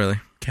 No, not really.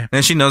 Okay.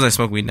 And she knows I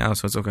smoke weed now,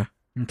 so it's okay.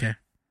 Okay.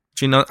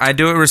 She knows I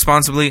do it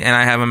responsibly, and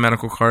I have a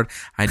medical card.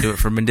 I do it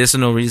for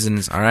medicinal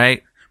reasons. All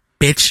right.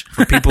 Bitch.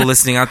 For people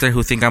listening out there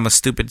who think I'm a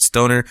stupid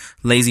stoner,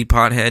 lazy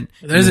pothead,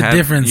 There's a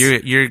difference.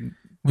 You're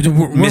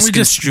Weren't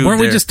misconstrued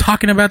we there. just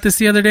talking about this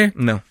the other day?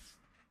 No.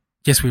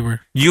 Yes, we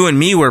were. You and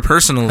me were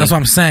personally. That's what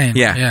I'm saying.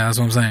 Yeah. Yeah, that's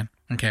what I'm saying.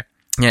 Okay.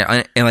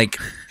 Yeah, and like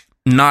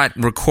not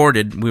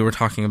recorded. We were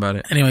talking about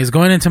it. Anyways,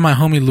 going into my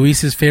homie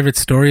Luis's favorite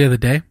story of the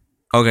day.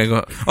 Okay,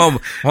 go. Oh,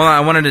 hold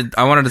on.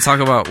 I wanted to talk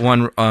about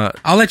one.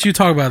 I'll let you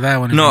talk about that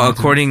one. if you No, want to.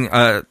 according.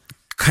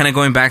 Kind of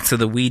going back to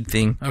the weed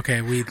thing.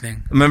 Okay, weed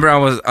thing. Remember,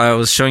 I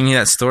was showing you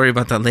that story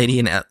about that lady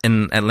in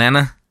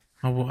Atlanta,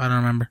 Oh, well, I don't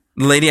remember.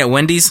 the lady at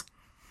Wendy's.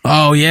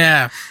 Oh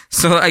yeah.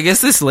 So I guess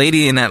this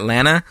lady in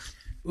Atlanta.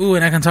 Ooh,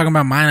 and I can talk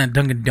about mine at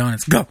Dunkin'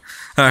 Donuts. Go. All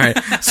right.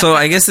 So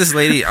I guess this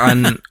lady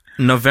on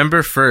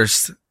November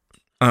 1st,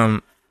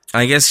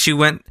 I guess she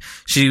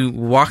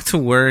walked to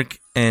work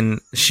and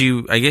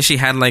I guess she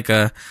had like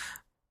her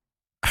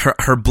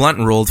blunt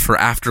rolled for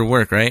after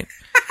work, right?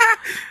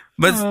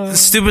 But the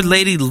stupid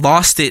lady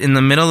lost it in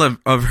the middle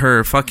of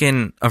her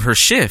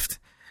shift.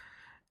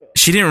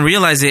 She didn't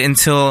realize it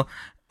until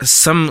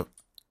some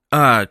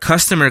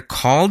customer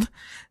called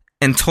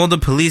and told the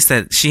police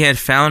that she had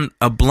found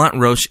a blunt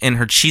roach in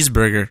her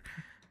cheeseburger.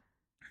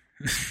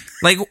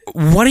 Like,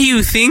 what are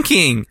you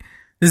thinking?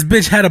 This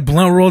bitch had a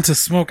blunt roll to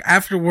smoke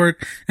after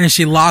work, and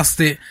she lost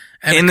it.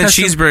 And In the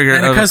cheeseburger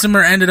And the of-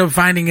 customer ended up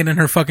finding it in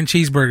her fucking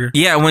cheeseburger.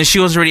 Yeah, when she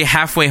was already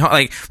halfway home,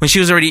 like when she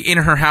was already in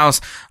her house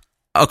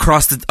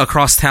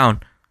across town.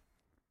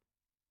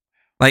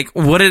 Like,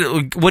 what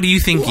are you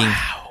thinking?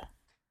 Wow.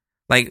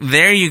 Like,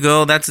 there you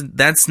go.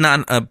 That's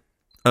not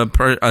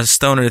a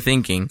stoner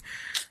thinking.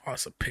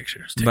 Awesome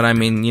pictures. But I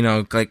mean,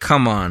 like,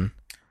 come on.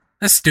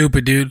 That's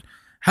stupid, dude.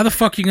 How the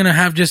fuck you gonna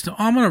have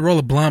I'm gonna roll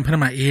a blunt, put it in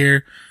my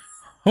ear.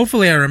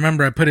 Hopefully I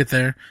remember I put it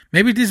there.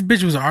 Maybe this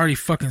bitch was already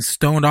fucking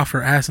stoned off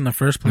her ass in the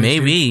first place.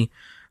 Maybe.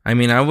 I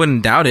mean, I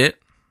wouldn't doubt it.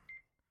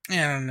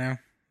 Yeah, I don't know.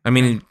 I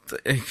mean,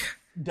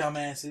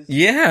 Dumbasses.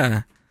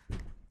 yeah.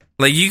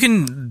 Like, you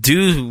can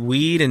do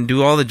weed and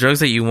do all the drugs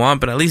that you want,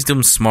 but at least do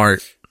them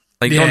smart.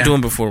 Like, Yeah. don't do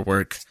them before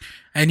work.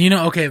 And she's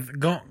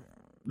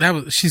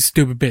a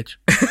stupid bitch.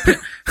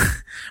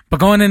 But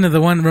going into the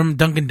one from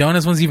Dunkin'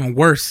 Donuts one's even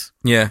worse.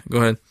 Yeah, go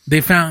ahead.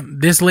 They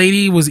found this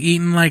lady was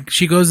eating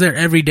she goes there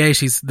every day.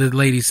 The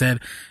lady said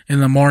in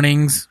the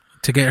mornings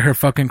to get her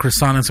fucking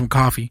croissant and some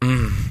coffee.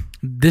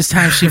 This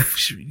time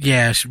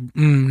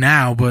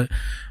now, but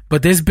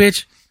this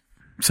bitch,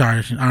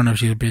 sorry, I don't know if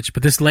she's a bitch,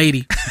 but this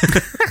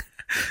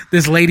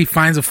lady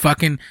finds a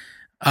fucking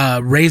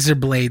razor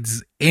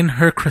blades in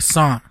her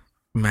croissant.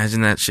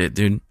 Imagine that shit,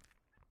 dude.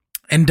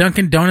 And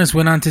Dunkin' Donuts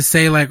went on to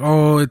say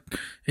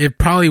it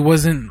probably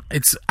wasn't,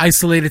 it's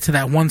isolated to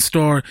that one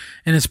store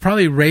and it's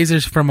probably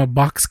razors from a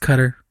box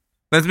cutter.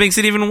 That makes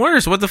it even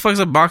worse. What the fuck's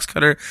a box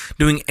cutter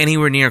doing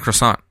anywhere near a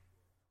croissant?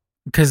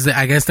 Because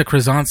I guess the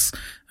croissants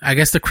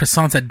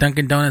at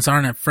Dunkin' Donuts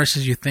aren't as fresh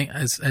as you think.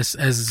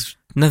 As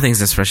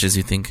Nothing's as fresh as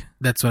you think.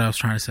 that's what I was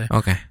trying to say.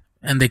 Okay.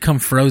 And they come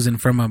frozen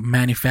from a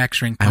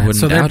manufacturing plant. I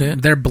wouldn't doubt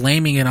it. They're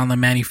blaming it on the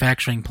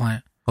manufacturing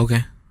plant.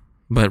 Okay.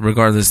 But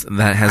regardless,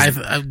 that has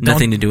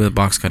nothing to do with a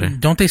box cutter.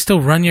 Don't they still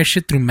run your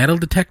shit through metal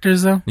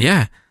detectors though?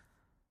 Yeah.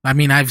 I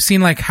mean, I've seen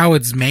how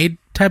it's made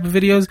type of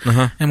videos,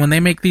 and when they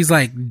make these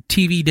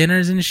TV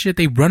dinners and shit,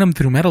 they run them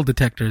through metal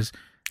detectors.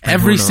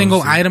 Every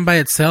single item by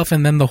itself,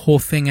 and then the whole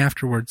thing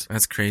afterwards.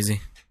 That's crazy.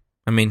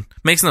 I mean,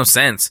 makes no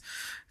sense.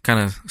 Kind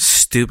of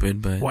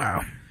stupid, but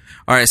Wow.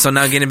 All right, so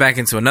now getting back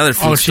into another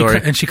food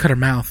story. She cut her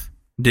mouth.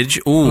 Did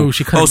you? Ooh,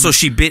 she cut so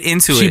she bit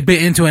into She it.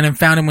 bit into it and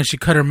found him when she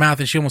cut her mouth,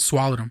 and she almost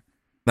swallowed him.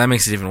 That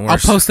makes it even I'll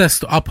worse. post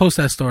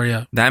that story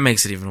up. That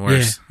makes it even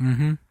worse. Yeah.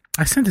 Mm-hmm.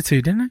 I sent it to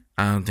you, didn't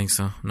I? I don't think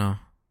so. No.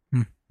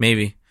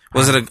 Maybe.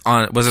 Was it a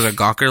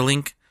Gawker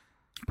link?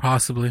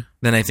 Possibly.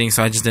 Then I think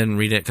so. I just didn't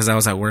read it because I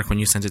was at work when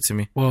you sent it to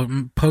me. Well,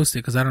 post it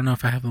because I don't know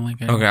if I have the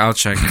link. Anymore. Okay, I'll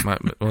check.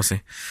 But we'll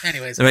see.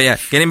 Anyways. But yeah,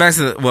 getting back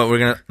to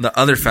the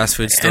other fast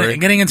food story.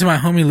 Getting into my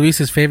homie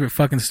Luis's favorite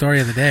fucking story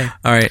of the day.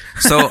 All right.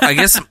 So I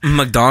guess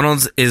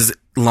McDonald's is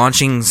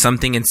launching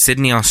something in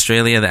Sydney,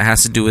 Australia that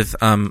has to do with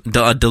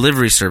a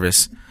delivery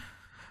service.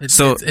 It's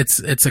a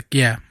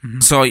yeah. Mm-hmm.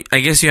 So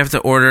I guess you have to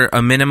order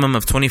a minimum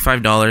of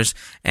 $25,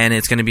 and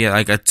it's going to be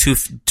like a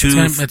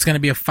It's going to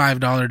be a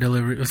 $5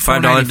 delivery.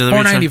 $5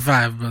 delivery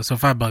 $4.95, so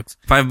 $5.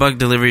 $5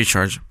 delivery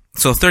charge.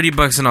 So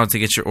 $30 and all to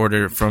get your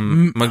order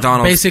from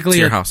McDonald's basically to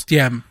your house.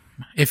 Yeah,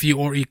 if you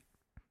order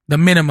the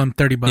minimum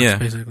 $30. Yeah.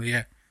 Basically,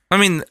 yeah. I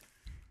mean,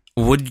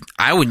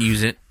 I would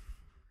use it.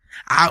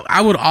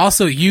 I would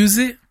also use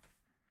it,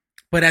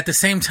 but at the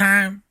same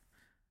time,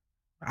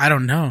 I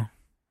don't know.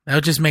 That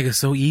would just make it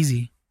so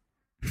easy.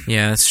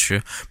 Yeah, that's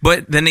true.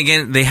 But then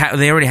again,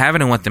 they already have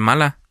it in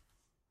Guatemala.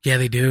 Yeah,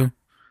 they do.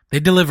 They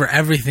deliver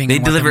everything. They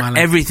deliver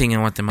everything in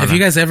Guatemala. If you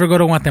guys ever go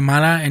to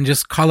Guatemala and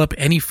just call up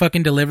any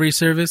fucking delivery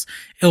service,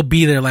 it'll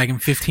be there like in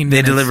 15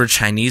 minutes. They deliver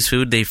Chinese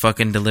food. They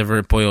fucking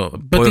deliver pollo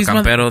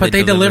campero. But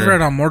they deliver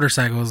it on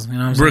motorcycles. You know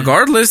what I'm saying?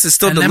 Regardless, it's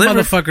still and delivered. And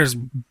them motherfuckers.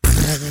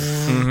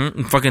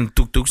 Fucking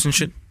tuk-tuks and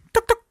shit.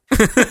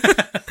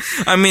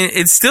 I mean,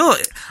 it's still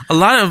a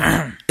lot of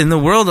in the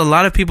world. A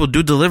lot of people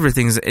do deliver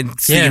things.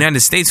 It's the United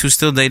States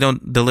they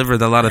don't deliver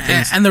a lot of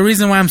things. And the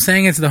reason why I'm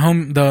saying it's the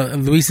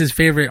Luis's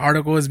favorite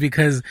article is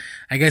because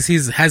I guess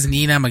hasn't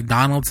eaten at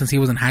McDonald's since he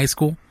was in high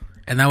school,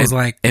 and that was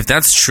if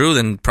that's true,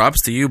 then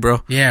props to you,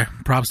 bro. Yeah,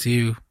 props to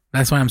you.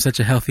 That's why I'm such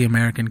a healthy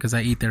American, because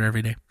I eat there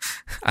every day.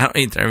 I don't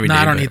eat there every day. No,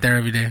 I don't eat there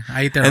every day.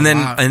 I eat there a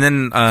lot. And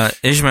then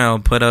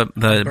Ishmael put up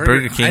the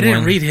Burger King I didn't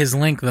one. read his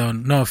link, though.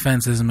 No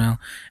offense, Ishmael.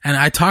 And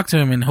I talked to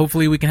him, and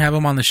hopefully we can have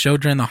him on the show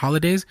during the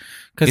holidays.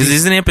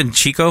 Isn't he up in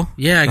Chico?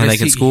 Yeah, I guess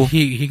like in school?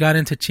 He got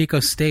into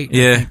Chico State.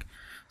 Yeah. I think.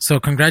 So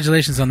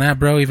congratulations on that,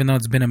 bro, even though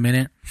it's been a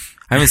minute.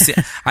 I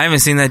haven't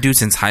seen that dude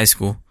since high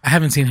school. I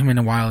haven't seen him in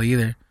a while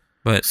either.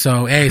 But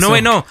so, hey.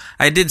 No.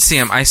 I did see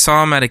him. I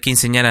saw him at a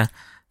quinceañera a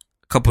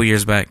couple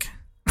years back.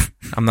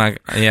 I'm not.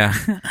 Yeah.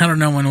 I don't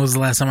know when was the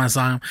last time I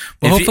saw him.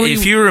 Well,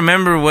 if you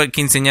remember what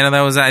quinceañera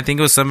that was at, I think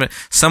it was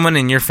someone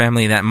in your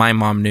family that my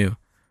mom knew.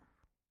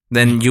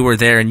 Then you were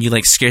there and you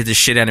like scared the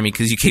shit out of me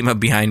because you came up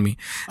behind me.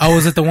 Oh,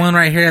 was it the one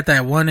right here at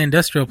that one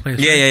industrial place?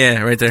 Right?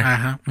 Yeah, right there.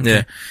 Uh-huh. Okay.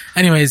 Yeah.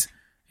 Anyways,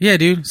 yeah,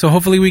 dude. So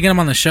hopefully we get him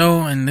on the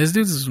show, and this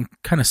dude's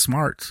kind of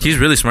smart. So. He's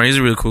really smart. He's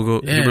a really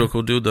cool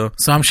dude, though.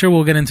 So I'm sure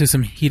we'll get into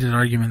some heated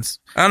arguments.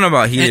 I don't know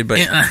about heated,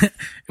 but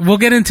we'll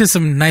get into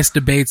some nice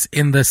debates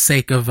in the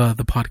sake of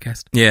the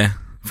podcast. Yeah,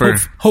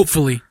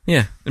 hopefully.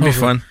 Yeah, it'd be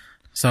fun.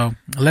 So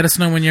let us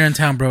know when you're in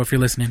town, bro. If you're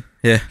listening.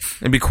 Yeah,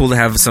 it'd be cool to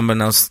have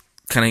someone else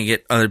kind of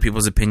get other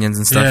people's opinions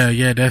and stuff.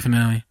 Yeah,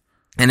 definitely.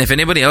 And if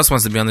anybody else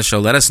wants to be on the show,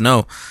 let us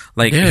know.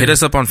 Like, hit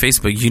us up on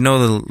Facebook. You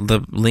know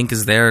the link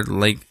is there.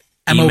 Like.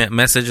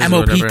 Messages or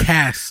whatever.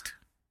 MOPcast.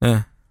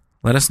 Yeah.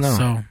 Let us know.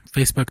 So,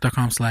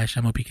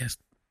 facebook.com/MOPcast.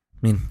 I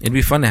mean, it'd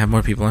be fun to have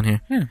more people on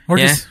here. Yeah.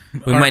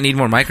 We might need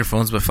more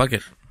microphones, but fuck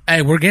it.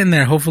 Hey, we're getting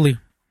there, hopefully.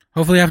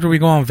 Hopefully after we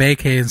go on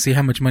vacay and see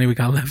how much money we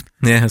got left.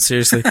 Yeah,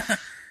 seriously.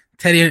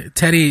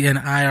 Teddy and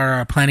I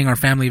are planning our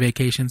family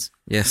vacations.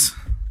 Yes.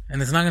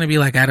 And it's not going to be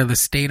like out of the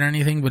state or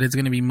anything, but it's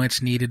going to be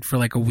much needed for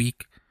like a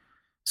week.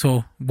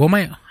 So,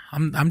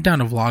 I'm down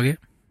to vlog it.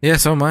 Yeah,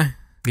 so am I.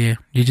 Yeah,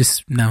 you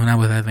just, no, not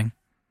with that thing.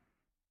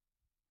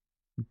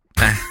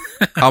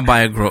 I'll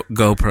buy a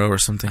GoPro or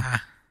something.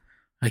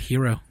 A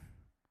Hero.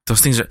 Those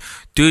things are...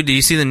 Dude, do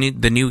you see the new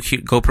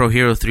GoPro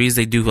Hero 3s?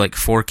 They do like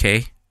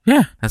 4K.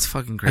 Yeah. That's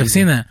fucking crazy. I've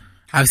seen that.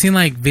 I've seen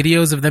like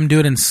videos of them do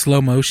it in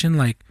slow motion,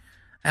 like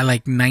at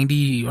like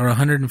 90 or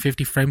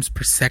 150 frames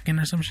per second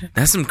or some shit.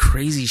 That's some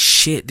crazy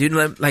shit,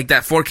 dude. Like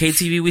that 4K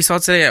TV we saw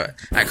today at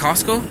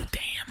Costco.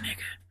 Damn, nigga.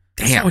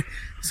 Damn.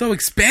 So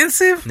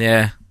expensive?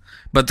 Yeah.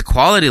 But the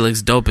quality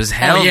looks dope as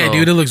hell. Oh, yeah, though.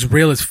 Dude. It looks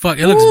real as fuck.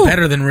 It looks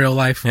better than real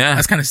life. Yeah.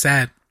 That's kind of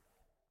sad.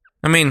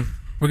 I mean...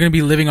 We're going to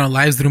be living our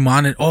lives through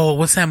monitor. Oh,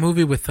 what's that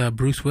movie with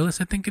Bruce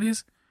Willis, I think it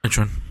is? Which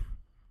one?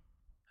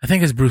 I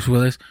think it's Bruce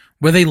Willis.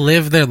 Where they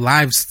live their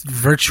lives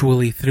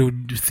virtually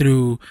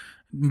through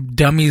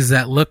dummies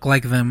that look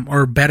like them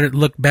or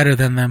look better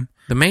than them.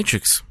 The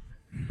Matrix.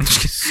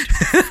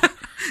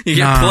 You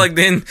get plugged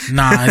in.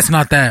 Nah, it's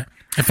not that.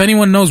 If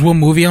anyone knows what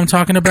movie I'm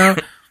talking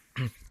about...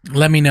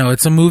 Let me know.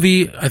 It's a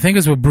movie. I think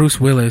it's with Bruce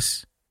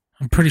Willis.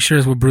 I'm pretty sure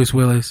it's with Bruce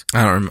Willis.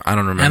 I don't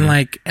remember.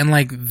 And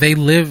like they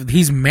live.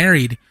 He's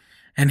married,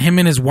 and him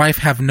and his wife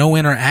have no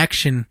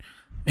interaction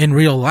in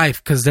real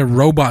life because their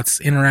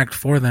robots interact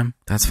for them.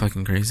 That's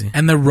fucking crazy.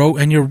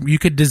 And you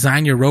could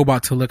design your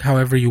robot to look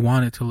however you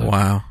want it to look.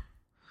 Wow.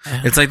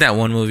 It's like that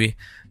one movie,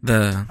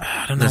 the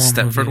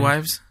Stepford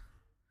Wives.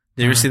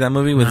 Did you ever see that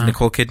movie with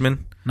Nicole Kidman?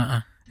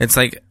 Nuh-uh. It's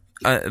like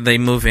they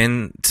move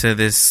in to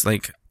this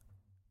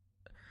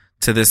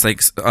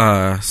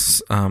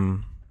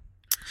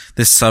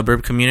this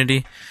suburb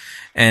community,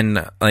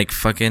 and like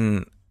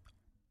fucking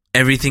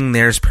everything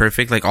there is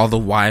perfect. Like all the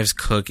wives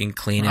cook and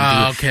clean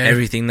and do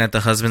everything that the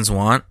husbands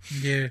want.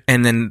 Yeah.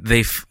 And then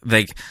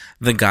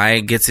the guy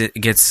gets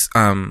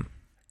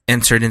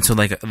entered into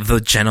like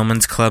the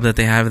gentleman's club that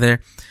they have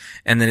there.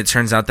 And then it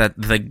turns out that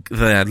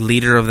the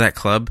leader of that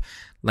club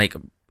like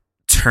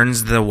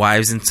turns the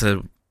wives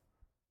into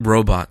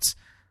robots.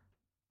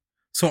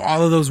 So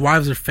all of those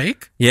wives are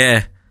fake?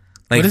 Yeah.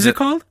 Like what is it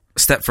called?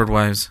 Stepford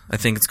Wives, I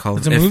think it's called.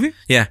 It's a movie?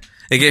 Yeah.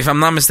 If I'm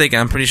not mistaken,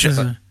 I'm pretty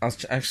sure.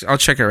 I'll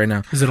check it right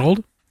now. Is it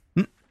old?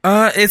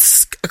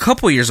 It's a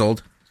couple years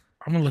old.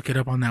 I'm gonna look it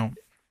up on that one.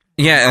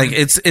 Yeah, like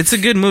it's a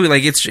good movie.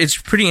 Like it's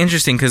pretty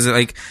interesting because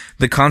like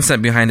the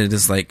concept behind it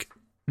is like,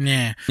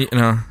 yeah, you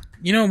know.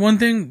 You know, one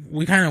thing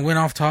we kind of went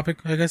off topic,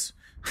 I guess,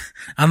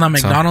 on the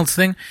McDonald's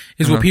thing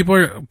is what people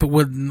are,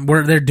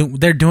 where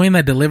they're doing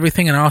that delivery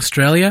thing in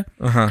Australia,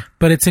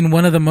 but it's in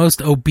one of the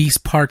most obese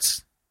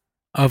parts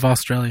of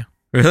Australia.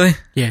 Really?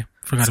 Yeah,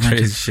 forgot to mention.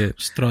 Crazy shit.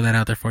 Just throw that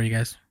out there for you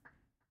guys.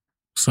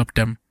 Sup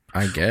them.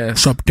 I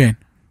guess. Sup den.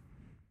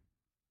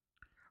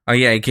 Oh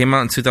yeah, it came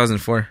out in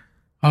 2004.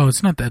 Oh,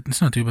 it's not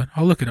too bad.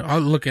 I'll look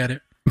at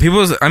it.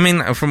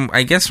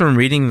 I guess from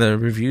reading the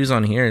reviews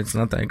on here, it's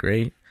not that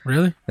great.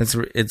 Really?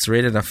 It's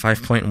rated a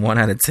 5.1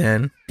 out of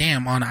 10.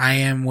 Damn,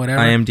 on whatever.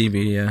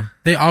 IMDb, yeah.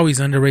 They always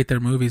underrate their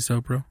movies,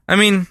 though, bro. I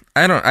mean,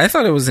 I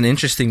thought it was an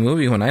interesting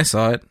movie when I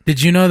saw it.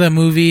 Did you know that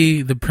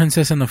movie, The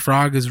Princess and the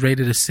Frog, is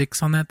rated a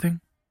 6 on that thing?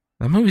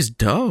 That movie's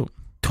dope.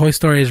 Toy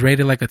Story is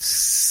rated like a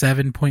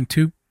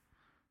 7.2.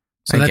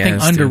 So that thing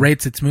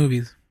underrates its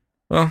movies.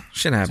 Well,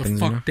 shit happens.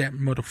 So fuck that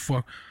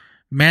motherfucker.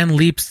 Man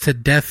leaps to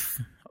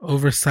death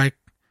over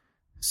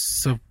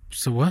So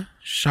what?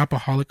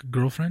 Shopaholic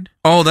girlfriend?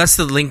 Oh, that's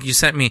the link you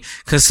sent me.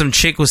 Because some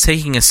chick was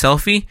taking a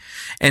selfie,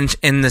 and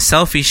in the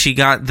selfie, she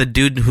got the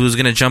dude who was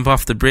going to jump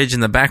off the bridge in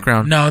the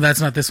background. No,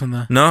 that's not this one,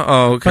 though. No?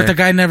 Oh, okay. But the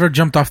guy never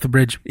jumped off the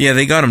bridge. Yeah,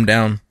 they got him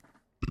down,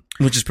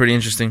 which is pretty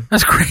interesting.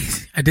 That's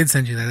crazy. I did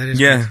send you that. That is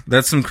crazy.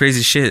 That's some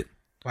crazy shit.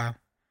 Wow.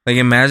 Like,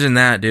 imagine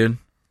that, dude.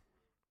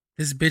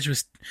 This bitch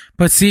was...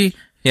 But see...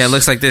 Yeah, it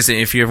looks like this.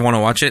 If you ever want to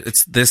watch it,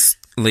 it's this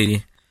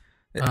lady.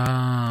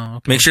 Okay.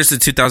 Make sure it's the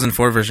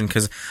 2004 version,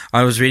 because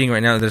I was reading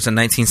right now there's a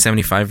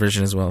 1975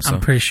 version as well. So. I'm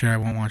pretty sure I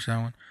won't watch that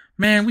one.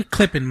 Man, we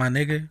clipping, my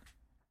nigga.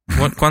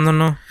 What? Cuando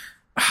no?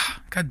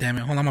 God damn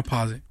it. Hold on, I'm going to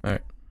pause it. All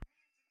right.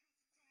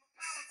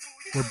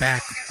 We're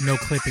back. No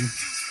clipping.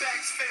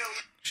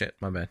 Shit,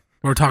 my bad.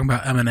 We were talking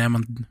about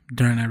Eminem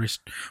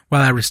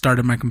while I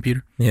restarted my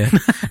computer. Yeah.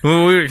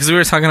 Because we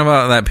were talking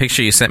about that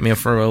picture you sent me of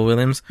Pharrell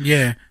Williams.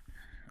 Yeah.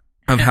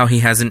 Of how he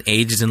hasn't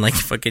aged in like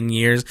fucking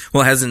years.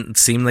 Well, it hasn't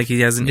seemed like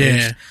he hasn't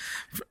aged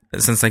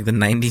since like the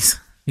 90s.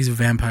 He's a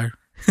vampire.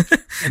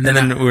 And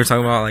then we were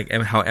talking about like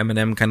how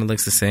Eminem kind of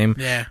looks the same.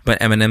 Yeah. But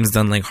Eminem's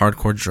done like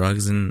hardcore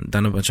drugs and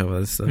done a bunch of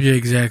other stuff. Yeah,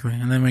 exactly.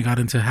 And then we got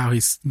into how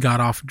he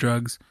got off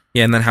drugs.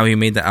 Yeah, and then how he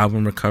made the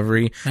album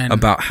Recovery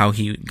about how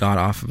he got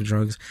off of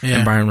drugs. Yeah.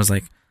 And Brian was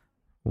like,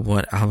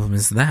 what album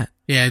is that?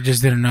 Yeah, I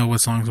just didn't know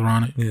what songs were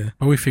on it. Yeah.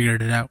 But we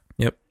figured it out.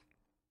 Yep.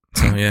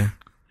 So, yeah.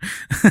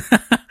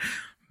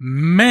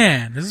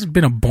 Man, this has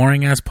been a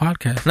boring ass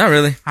podcast. Not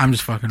really. I'm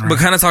just fucking around. But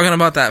kind of talking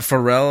about that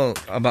Pharrell,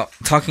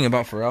 talking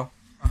about Pharrell.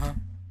 Uh-huh.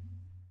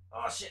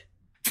 Oh shit.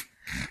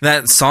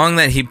 That song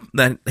that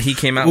he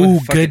came out with. Ooh,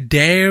 Good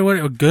Day or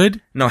what?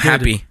 Good? No,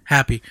 good.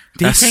 Happy.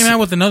 He came out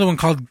with another one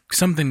called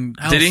something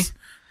else. Did he?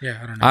 Yeah,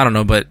 I don't know. I don't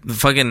know, but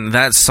fucking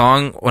that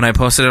song, when I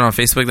posted it on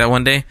Facebook that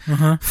one day,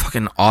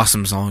 fucking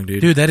awesome song,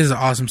 dude. Dude, that is an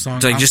awesome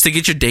song. Like, just to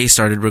get your day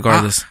started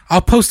regardless.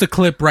 I'll post a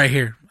clip right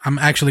here. I'm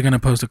actually going to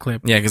post a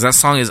clip. Yeah, because that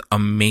song is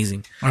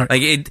amazing. Right.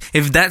 Like,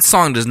 if that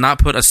song does not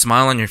put a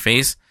smile on your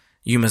face,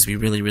 you must be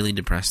really, really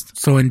depressed.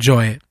 So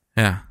enjoy it.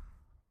 Yeah.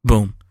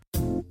 Boom.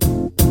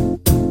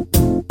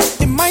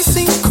 It might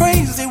seem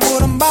crazy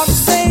what I'm about to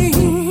say.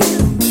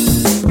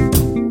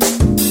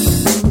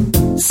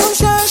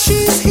 Sunshine,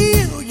 she's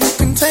here. You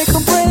can take a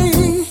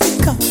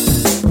break.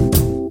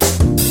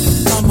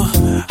 I'm a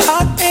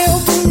hot air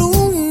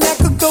balloon that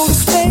could go to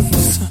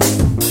space.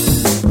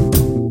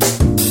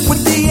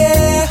 With the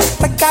air,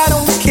 like I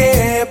don't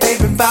care,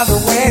 baby, by the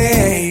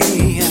way.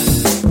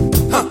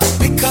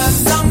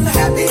 Because I'm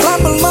happy.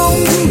 Clap along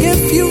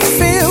if you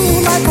feel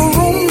like a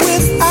room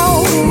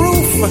without a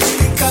roof.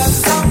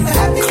 Because I'm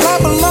happy.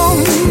 Clap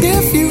along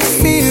if you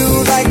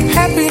feel like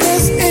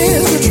happiness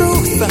is the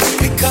truth.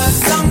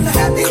 Because I'm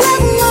happy.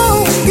 Clap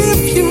along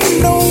if you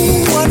know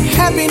what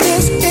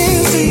happiness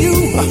is to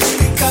you.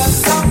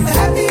 Because I'm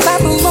happy.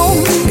 Clap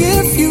along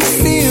if you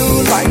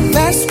feel like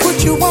that's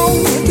what you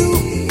want to do.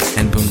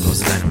 And boom goes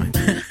the dynamite.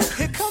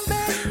 Here come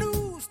bad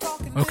news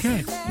talking.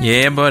 Okay.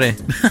 Yeah, buddy.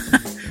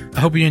 I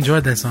hope you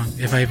enjoyed that song,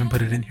 if I even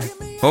put it in here.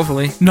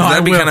 Hopefully. No,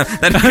 that'd be kind of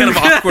will.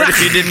 awkward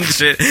if you didn't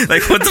shit.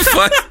 Like, what the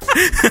fuck?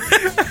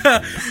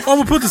 I'm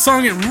gonna put the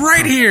song in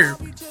right here.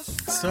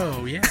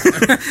 So yeah.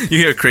 You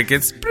hear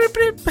crickets.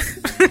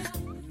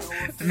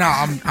 No,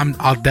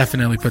 I'll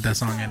definitely put that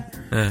song in.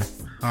 Yeah.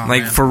 Oh,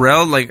 like, man.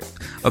 Pharrell, like,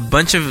 a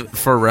bunch of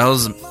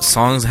Pharrell's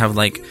songs have,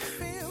 like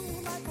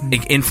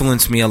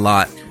influenced me a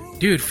lot.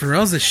 Dude,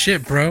 Pharrell's the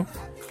shit, bro.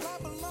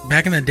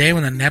 back in the day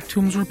when the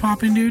Neptunes were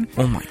popping, dude.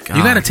 Oh my god.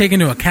 You got to take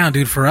into account,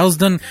 dude. Pharrell's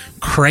done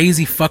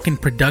crazy fucking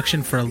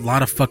production for a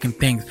lot of fucking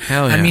things.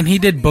 Hell yeah. I mean, he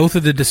did both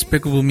of the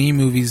Despicable Me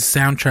movies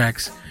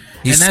soundtracks.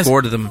 He And that's-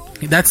 scored them.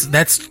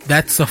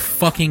 That's a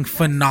fucking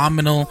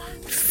phenomenal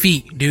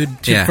feat, dude.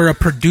 Yeah. For a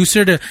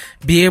producer to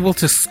be able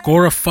to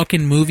score a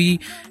fucking movie,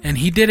 and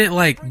he did it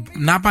like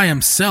not by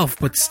himself,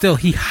 but still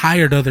he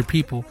hired other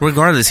people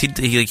Regardless,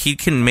 he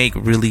can make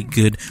really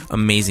good,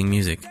 amazing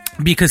music.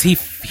 because he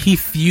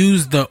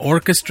fused the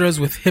orchestras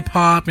with hip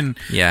hop and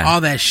Yeah. all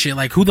that shit.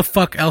 Like, who the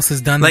fuck else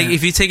has done Like, that?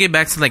 if you take it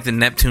back to like the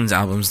Neptunes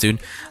albums, dude,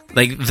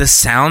 like the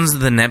sounds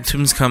the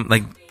Neptunes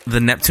the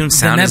Neptune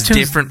sound is Neptunes-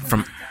 different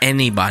from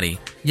anybody.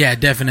 Yeah,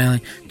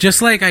 definitely.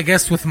 Just like, I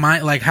guess, with my,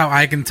 like, how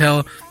I can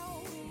tell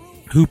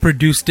who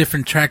produced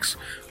different tracks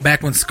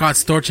back when Scott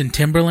Storch and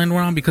Timberland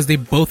were on, because they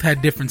both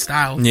had different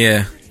styles.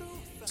 Yeah.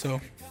 So,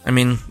 I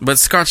mean, but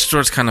Scott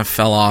Storch kind of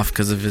fell off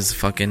because of his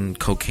fucking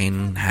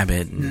cocaine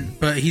habit.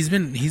 but he's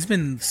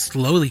been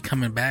slowly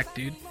coming back,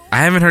 dude. I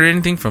haven't heard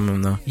anything from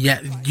him though.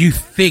 Yeah, you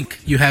think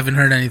you haven't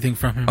heard anything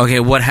from him. Okay,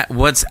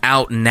 what's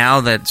out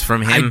now that's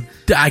from him?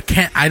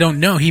 I don't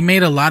know. He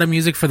made a lot of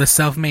music for the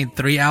Self-Made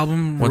 3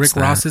 album, What's Rick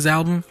that? Ross's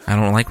album. I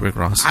don't like Rick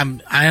Ross.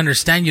 I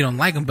understand you don't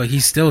like him, but he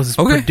still is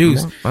Okay,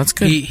 produced. well, that's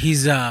good.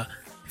 He's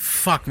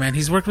fuck, man.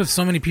 He's worked with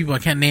so many people I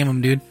can't name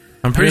them, dude.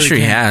 I'm pretty really sure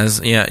he can't. has.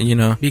 Yeah, you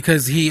know.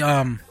 Because he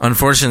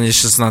Unfortunately,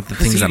 it's just not the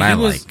things that I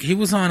like. He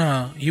was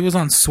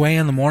on Sway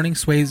in the Morning,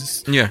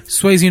 Yeah.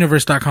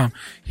 Sway'sUniverse.com.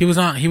 He was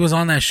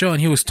on that show, and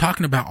he was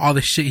talking about all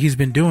the shit he's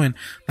been doing.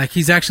 Like,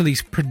 he's actually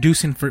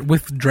producing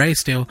with Dre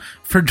still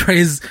for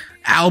Dre's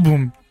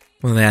album.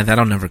 Well, yeah,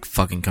 that'll never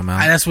fucking come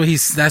out. That's why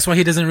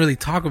he doesn't really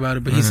talk about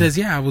it. But he says,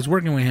 yeah, I was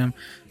working with him.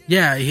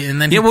 Yeah,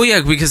 and then Yeah, well,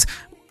 yeah, because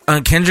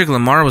Kendrick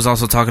Lamar was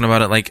also talking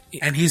about it. Like,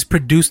 and he's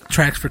produced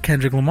tracks for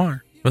Kendrick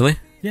Lamar. really?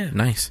 Yeah.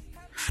 Nice.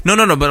 No,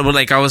 but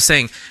like I was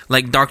saying,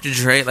 like Dr.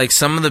 Dre, like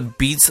some of the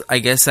beats, I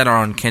guess, that are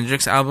on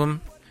Kendrick's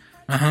album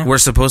were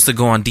supposed to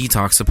go on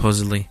Detox,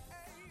 supposedly.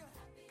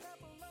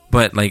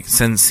 But like,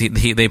 since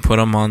they put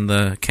them on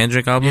the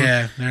Kendrick album,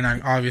 Yeah,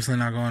 they're obviously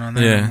not going on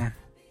that Yeah. anymore.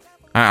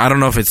 I don't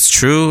know if it's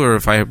true or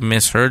if I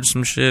misheard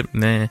some shit.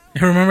 Nah.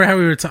 Remember how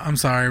we were? I'm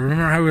sorry.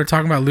 Remember how we were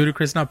talking about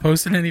Ludacris not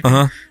posting anything?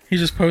 Uh-huh. He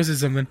just posted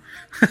something,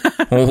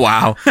 Oh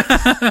wow!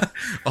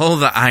 Oh,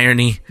 the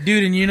irony.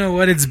 dude. And you know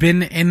what? It's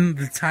been in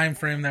the time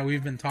frame that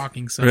we've been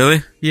talking. So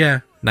Really?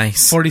 yeah,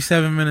 Nice.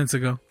 47 minutes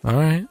ago, All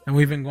right. and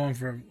we've been going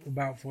for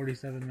about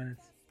 47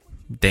 minutes.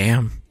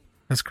 Damn.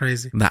 That's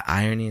crazy. The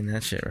irony in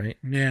that shit, right?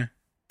 Yeah.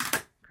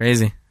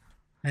 Crazy.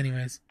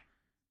 Anyways,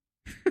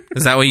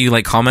 Is that what you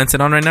like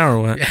commented on right now, or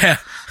what? yeah.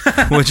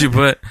 What'd you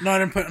put? No, I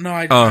didn't put. No,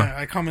 Oh.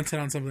 I commented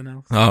on something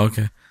else. Oh,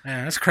 okay.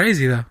 Yeah, that's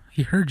crazy though.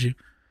 He heard you,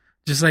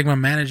 just like my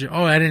manager.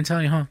 Oh, I didn't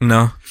tell you, huh?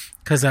 No.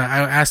 Because I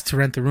asked to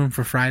rent the room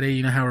for Friday.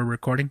 You know how we're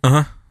recording.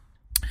 Uh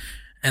huh.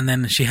 And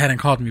then she hadn't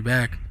called me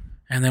back.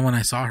 And then when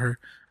I saw her,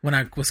 when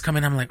I was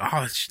coming, I'm like,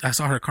 oh, I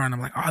saw her car, and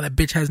I'm like, oh, that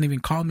bitch hasn't even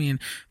called me, and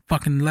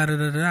fucking la da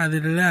da da da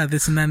da da,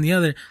 this and that and the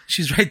other.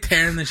 She's right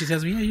there, and then she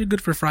tells me, yeah, you're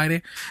good for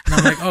Friday. And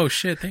I'm like, oh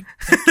shit, thank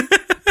you.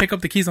 Pick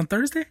up the keys on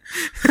Thursday.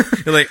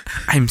 You're like,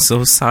 I'm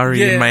so sorry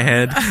Yeah. in my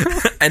head.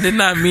 I did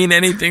not mean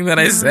anything that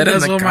I said in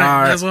the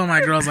car. That's what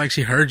my girl's like.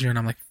 She heard you, and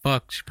I'm like,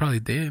 fuck, she probably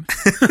did.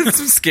 Some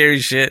scary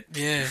shit.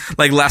 Yeah.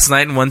 Like last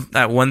night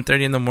at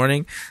 1:30 in the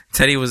morning,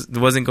 Teddy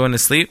wasn't going to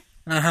sleep.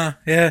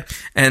 Yeah.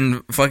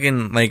 And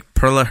fucking like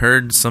Perla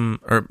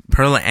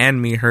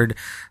and me heard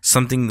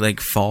something like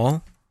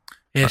fall.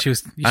 Yeah, she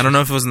was. I don't know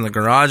if it was in the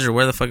garage or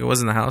where the fuck it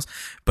was in the house,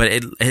 but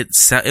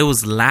it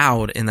was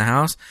loud in the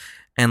house,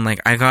 and like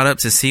I got up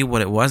to see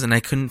what it was, and I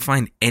couldn't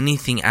find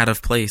anything out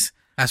of place.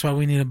 That's why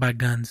we need to buy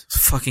guns,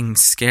 It's fucking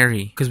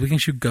scary. because we can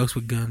shoot ghosts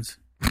with guns.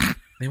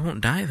 They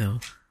won't die though.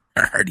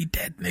 Already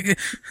dead, nigga.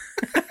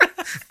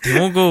 They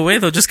won't go away.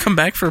 They'll just come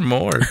back for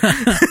more.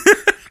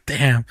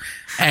 Damn.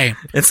 Hey,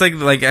 It's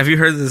like have you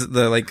heard this,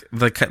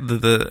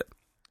 the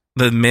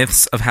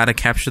myths of how to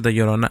capture the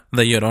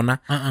Llorona?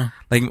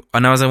 Like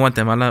when I was in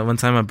Guatemala one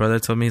time, my brother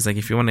told me, he's like,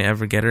 if you want to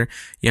ever get her,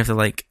 you have to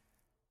like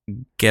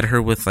get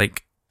her with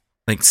like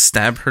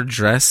stab her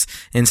dress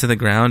into the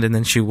ground, and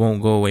then she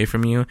won't go away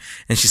from you,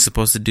 and she's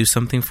supposed to do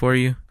something for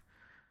you.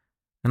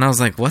 And I was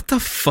like, what the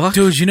fuck?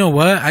 dude, you know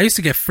what? I used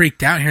to get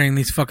freaked out hearing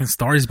these fucking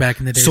stories back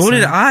in the day. So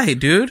did son. I,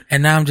 dude.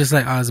 And now I'm just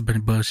like, oh, it's a bit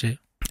of bullshit.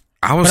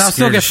 I was But I'll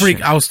still scared get as freaked.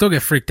 shit. I'll still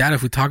get freaked out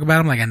if we talk about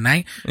them like at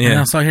night. Yeah. And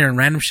I'll start hearing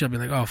random shit. I'll be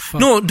like, oh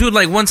fuck. No, dude,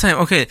 like one time,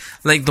 okay,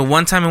 like the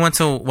one time I went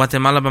to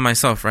Guatemala by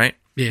myself, right?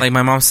 Yeah. Like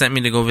my mom sent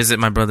me to go visit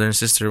my brother and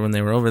sister when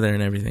they were over there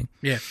and everything.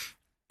 Yeah.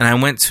 And I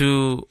went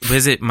to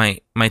visit my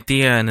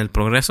tia in El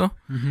Progreso,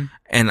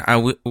 and I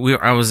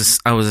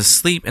was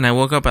asleep, and I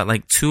woke up at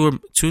like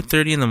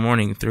 2:30 in the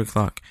morning,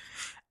 3:00,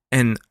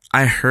 and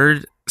I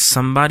heard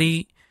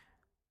somebody,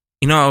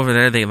 you know, over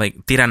there they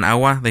like tiran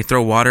agua, they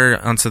throw water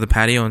onto the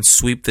patio and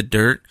sweep the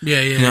dirt.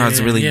 Yeah. You know how it's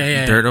really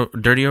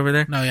dirty over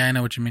there. No, yeah, I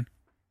know what you mean.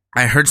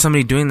 I heard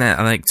somebody doing that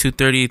at like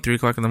 2:30, 3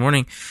 o'clock in the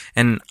morning,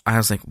 and I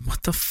was like,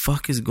 what the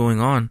fuck is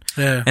going on?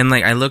 Yeah. And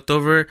like, I looked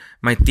over,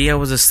 my tia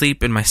was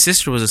asleep and my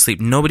sister was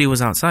asleep. Nobody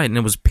was outside, and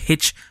it was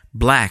pitch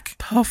black.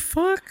 The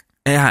fuck?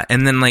 Yeah,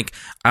 and then like,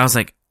 I was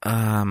like,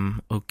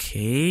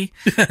 okay.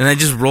 And I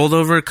just rolled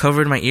over,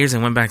 covered my ears,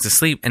 and went back to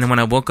sleep. And then when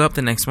I woke up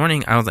the next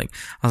morning, I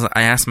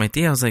asked my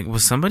tia, I was like,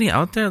 was somebody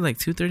out there like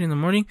 2:30 in the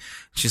morning?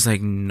 She's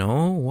like,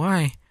 no,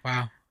 why?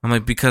 Wow. I'm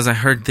like, because I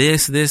heard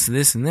this, and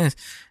this.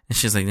 And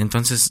she's like,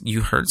 entonces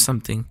you heard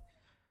something. I'm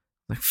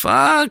like,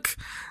 fuck.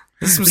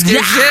 This is some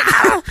scary shit.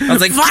 I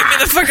was like, get me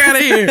the fuck out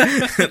of here.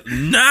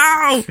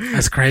 No.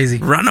 That's crazy.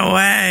 Run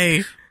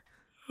away.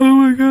 Oh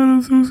my God,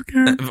 I'm so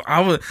scared.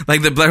 I was,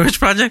 like the Blair Witch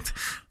Project?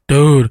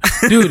 Dude,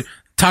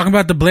 talking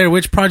about the Blair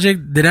Witch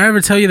Project, did I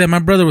ever tell you that my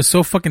brother was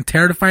so fucking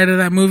terrified of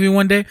that movie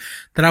one day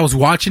that I was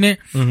watching it?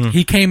 Mm-hmm.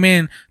 He came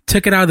in,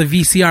 took it out of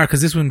the VCR,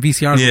 because this when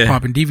VCRs were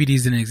popping,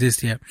 DVDs didn't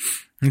exist yet.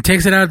 He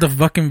takes it out of the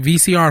fucking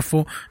VCR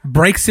full,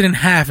 breaks it in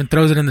half, and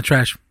throws it in the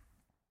trash.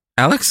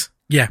 Alex?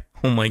 Yeah.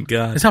 Oh my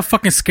God. That's how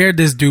fucking scared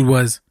this dude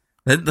was.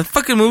 The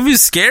fucking movie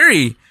is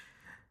scary.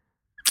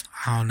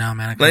 Oh no,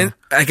 man.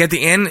 Like at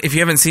the end, if you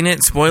haven't seen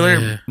it,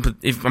 spoiler, but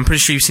if I'm pretty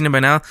sure you've seen it by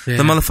now,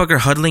 the motherfucker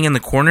huddling in the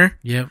corner.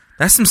 Yep.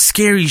 That's some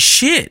scary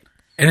shit.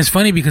 And it's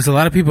funny because a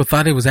lot of people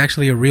thought it was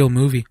actually a real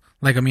movie.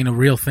 Like, I mean, a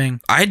real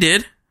thing. I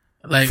did.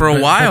 Like, for a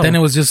while. But then it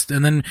was just,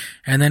 and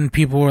then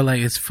people were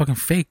like, it's fucking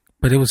fake.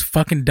 But it was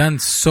fucking done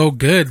so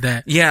good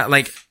that. Yeah,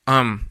 like,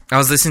 I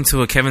was listening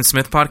to a Kevin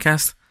Smith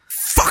podcast.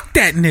 Fuck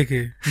that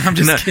nigga. I'm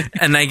just kidding.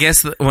 And I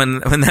guess when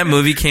that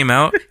movie came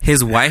out,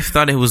 his wife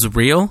thought it was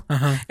real,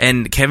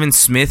 and Kevin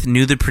Smith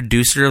knew the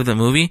producer of the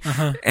movie,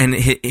 and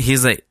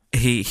he's like,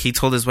 he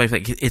told his wife,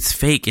 like, it's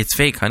fake,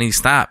 honey,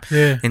 stop.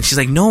 Yeah. And she's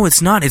like, no,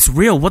 it's not, it's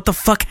real. What the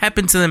fuck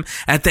happened to them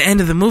at the end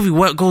of the movie?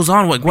 What goes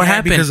on? What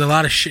happened? Because a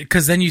lot of shit.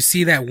 Because then you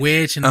see that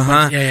witch and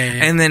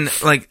and then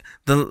like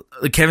the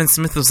Kevin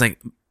Smith was like,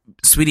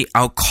 sweetie,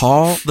 I'll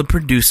call the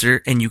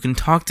producer and you can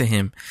talk to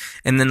him.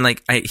 And then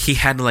like he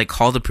had to like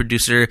call the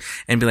producer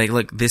and be like,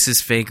 look, this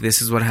is fake,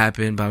 this is what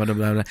happened, blah blah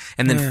blah blah.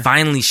 And then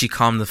finally she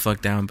calmed the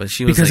fuck down. But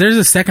she was because like, there's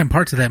a second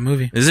part to that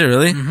movie. Is it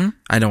really? Mm-hmm.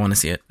 I don't want to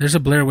see it. There's a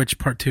Blair Witch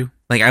Part 2.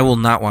 Like, I will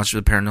not watch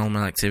the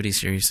Paranormal Activity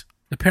series.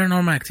 The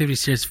Paranormal Activity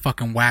series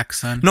fucking whack,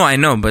 son. No, I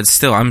know, but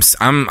still, I'm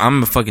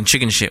a fucking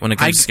chicken shit when it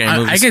comes to scary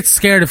movies. I get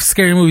scared of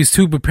scary movies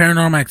too, but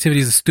Paranormal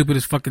Activity is the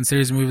stupidest fucking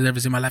series of movies I've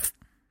ever seen in my life.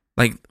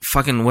 Like,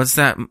 fucking, what's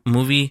that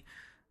movie?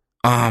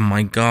 Oh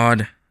my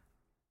God.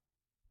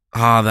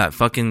 That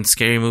fucking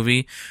scary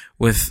movie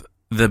with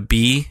the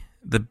bee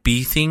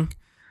thing.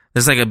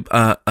 There's like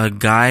a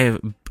guy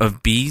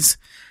of bees.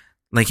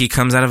 Like, he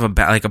comes out of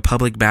a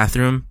public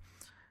bathroom.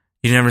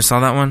 You never saw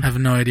that one? I have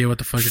no idea what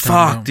the fuck you're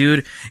talking about.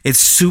 Dude.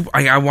 It's super.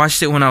 I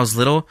watched it when I was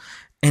little,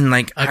 and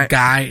like a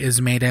guy is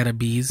made out of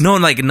bees. No,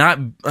 like not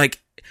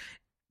like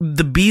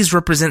the bees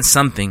represent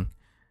something,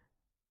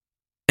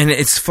 and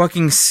it's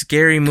fucking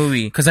scary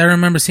movie. Because I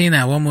remember seeing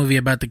that one movie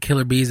about the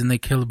killer bees and they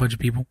kill a bunch of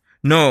people.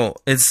 No,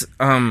 it's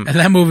And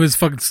that movie is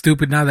fucking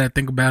stupid now that I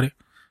think about it.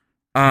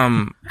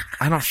 I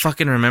don't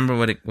fucking remember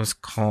what it was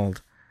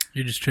called.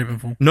 You're just tripping,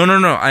 fool. No.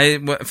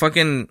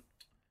 Fucking.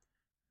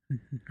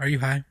 Are you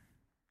high?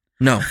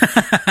 No.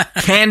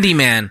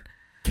 Candyman.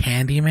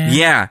 Candyman?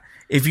 Yeah.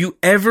 If you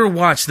ever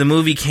watch the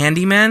movie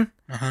Candyman,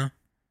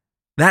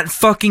 that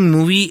fucking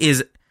movie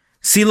is...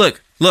 See,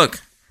 look.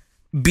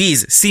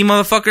 Bees. See,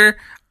 motherfucker?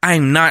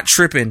 I'm not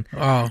tripping.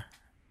 Oh.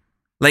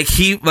 Like,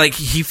 he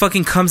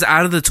fucking comes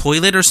out of the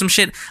toilet or some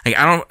shit. Like,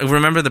 I don't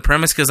remember the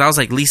premise because I was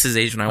like Lisa's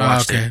age when I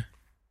watched it.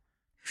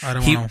 I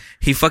don't know.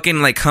 He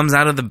fucking like comes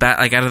out of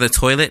the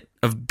toilet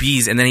of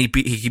bees, and then he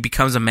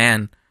becomes a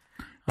man.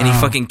 And he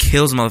fucking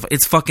kills motherfucker.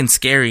 It's fucking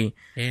scary.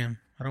 Damn,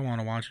 I don't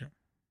want to watch it.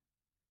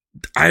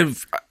 I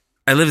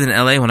lived in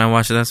LA when I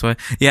watched it. That's why.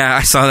 Yeah,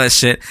 I saw that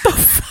shit. The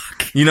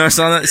fuck? You know,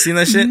 seen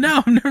that shit?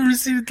 No, I've never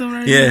seen it till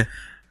right now.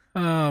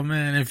 Oh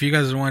man, if you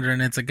guys are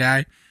wondering, it's a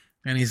guy,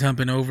 and he's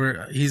humping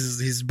over.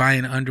 He's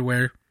buying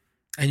underwear,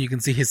 and you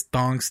can see his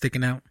thong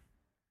sticking out.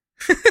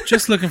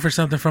 Just looking for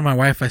something for my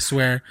wife. I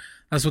swear,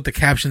 that's what the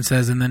caption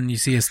says, and then you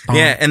see his thong.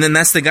 Yeah, and then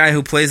that's the guy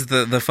who plays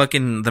the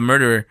fucking the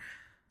murderer.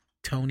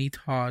 Tony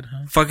Todd,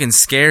 huh? Fucking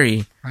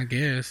scary. I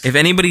guess. If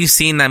anybody's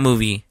seen that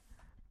movie,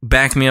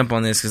 back me up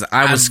on this because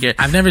I was scared.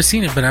 I've never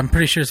seen it, but I'm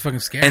pretty sure it's fucking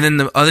scary. And then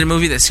the other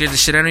movie that scared the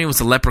shit out of me was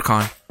The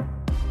Leprechaun.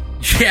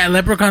 Yeah,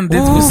 Leprechaun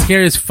was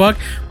scary as fuck.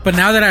 But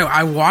now that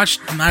I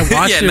watched it, now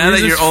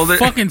that you're older,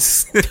 fucking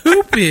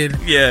stupid.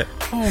 Yeah.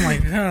 Oh my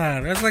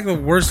God, that's like the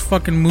worst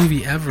fucking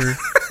movie ever.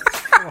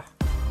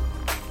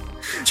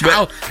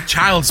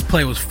 Child's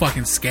Play was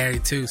fucking scary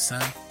too,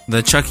 son.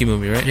 The Chucky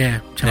movie, right? Yeah,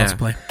 Child's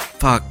Play.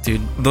 Fuck,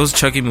 dude. Those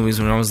Chucky movies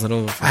when I was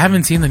little. I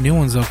haven't seen the new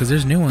ones, though, because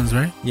there's new ones,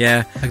 right?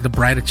 Yeah. Like The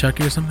Bride of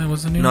Chucky or something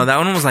was the new one? No, that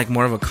one was like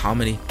more of a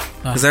comedy.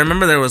 Because I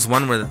remember there was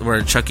one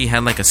where Chucky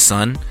had like a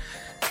son.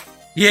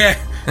 Yeah.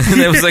 And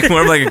it was like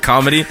more of like a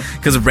comedy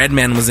because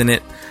Redman was in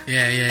it.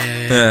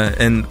 Yeah.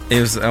 And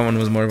that one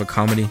was more of a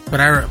comedy.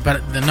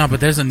 But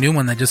there's a new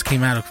one that just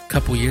came out a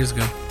couple years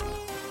ago.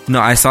 No,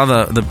 I saw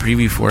the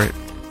preview for it.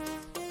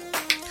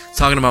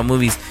 talking about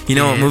movies. You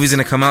know what Yes. movie's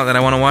gonna come out that I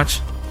want to watch?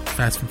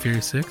 Fast and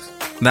Furious 6.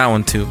 That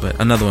one too, but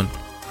another one.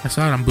 I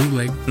saw it on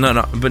bootleg. No,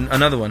 but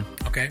another one.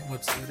 Okay,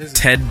 what is it?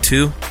 Ted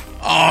 2.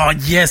 Oh,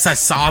 yes, I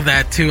saw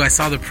that too. I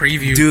saw the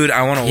preview. Dude,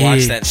 I want to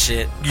watch that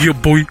shit. Yeah,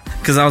 boy.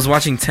 Because I was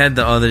watching Ted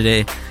the other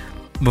day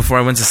before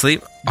I went to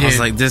sleep. I was Yeah.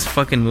 like, this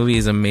fucking movie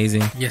is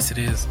amazing. Yes, it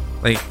is.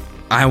 Like,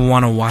 I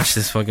want to watch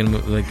this fucking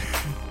movie. Like,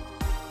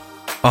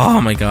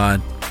 oh my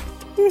god.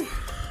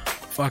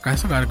 Fuck, I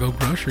still gotta go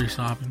grocery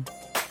shopping.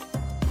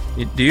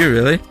 Do you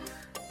really?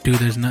 Dude,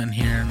 there's nothing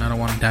here, and I don't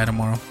want to die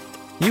tomorrow.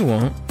 You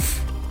won't.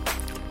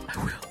 I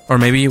will. Or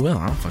maybe you will.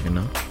 I don't fucking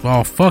know.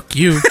 Well, fuck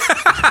you.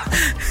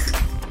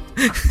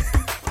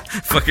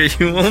 Fucker,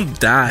 you won't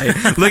die.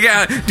 Look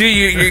out.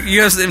 Dude,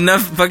 you have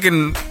enough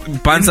fucking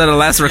panza to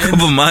last for a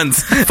couple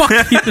months. Fuck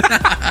you.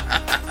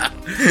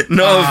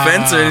 No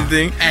offense or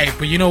anything. Hey,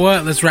 but you know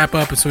what? Let's wrap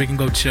up so we can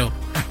go chill.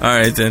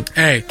 Alright then.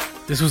 Hey,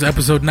 this was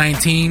episode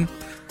 19.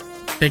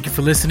 Thank you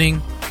for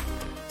listening.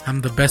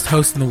 I'm the best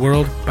host in the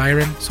world,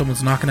 Byron.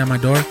 Someone's knocking at my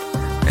door.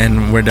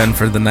 And we're done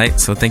for the night,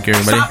 so thank you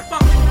everybody.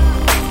 Stop.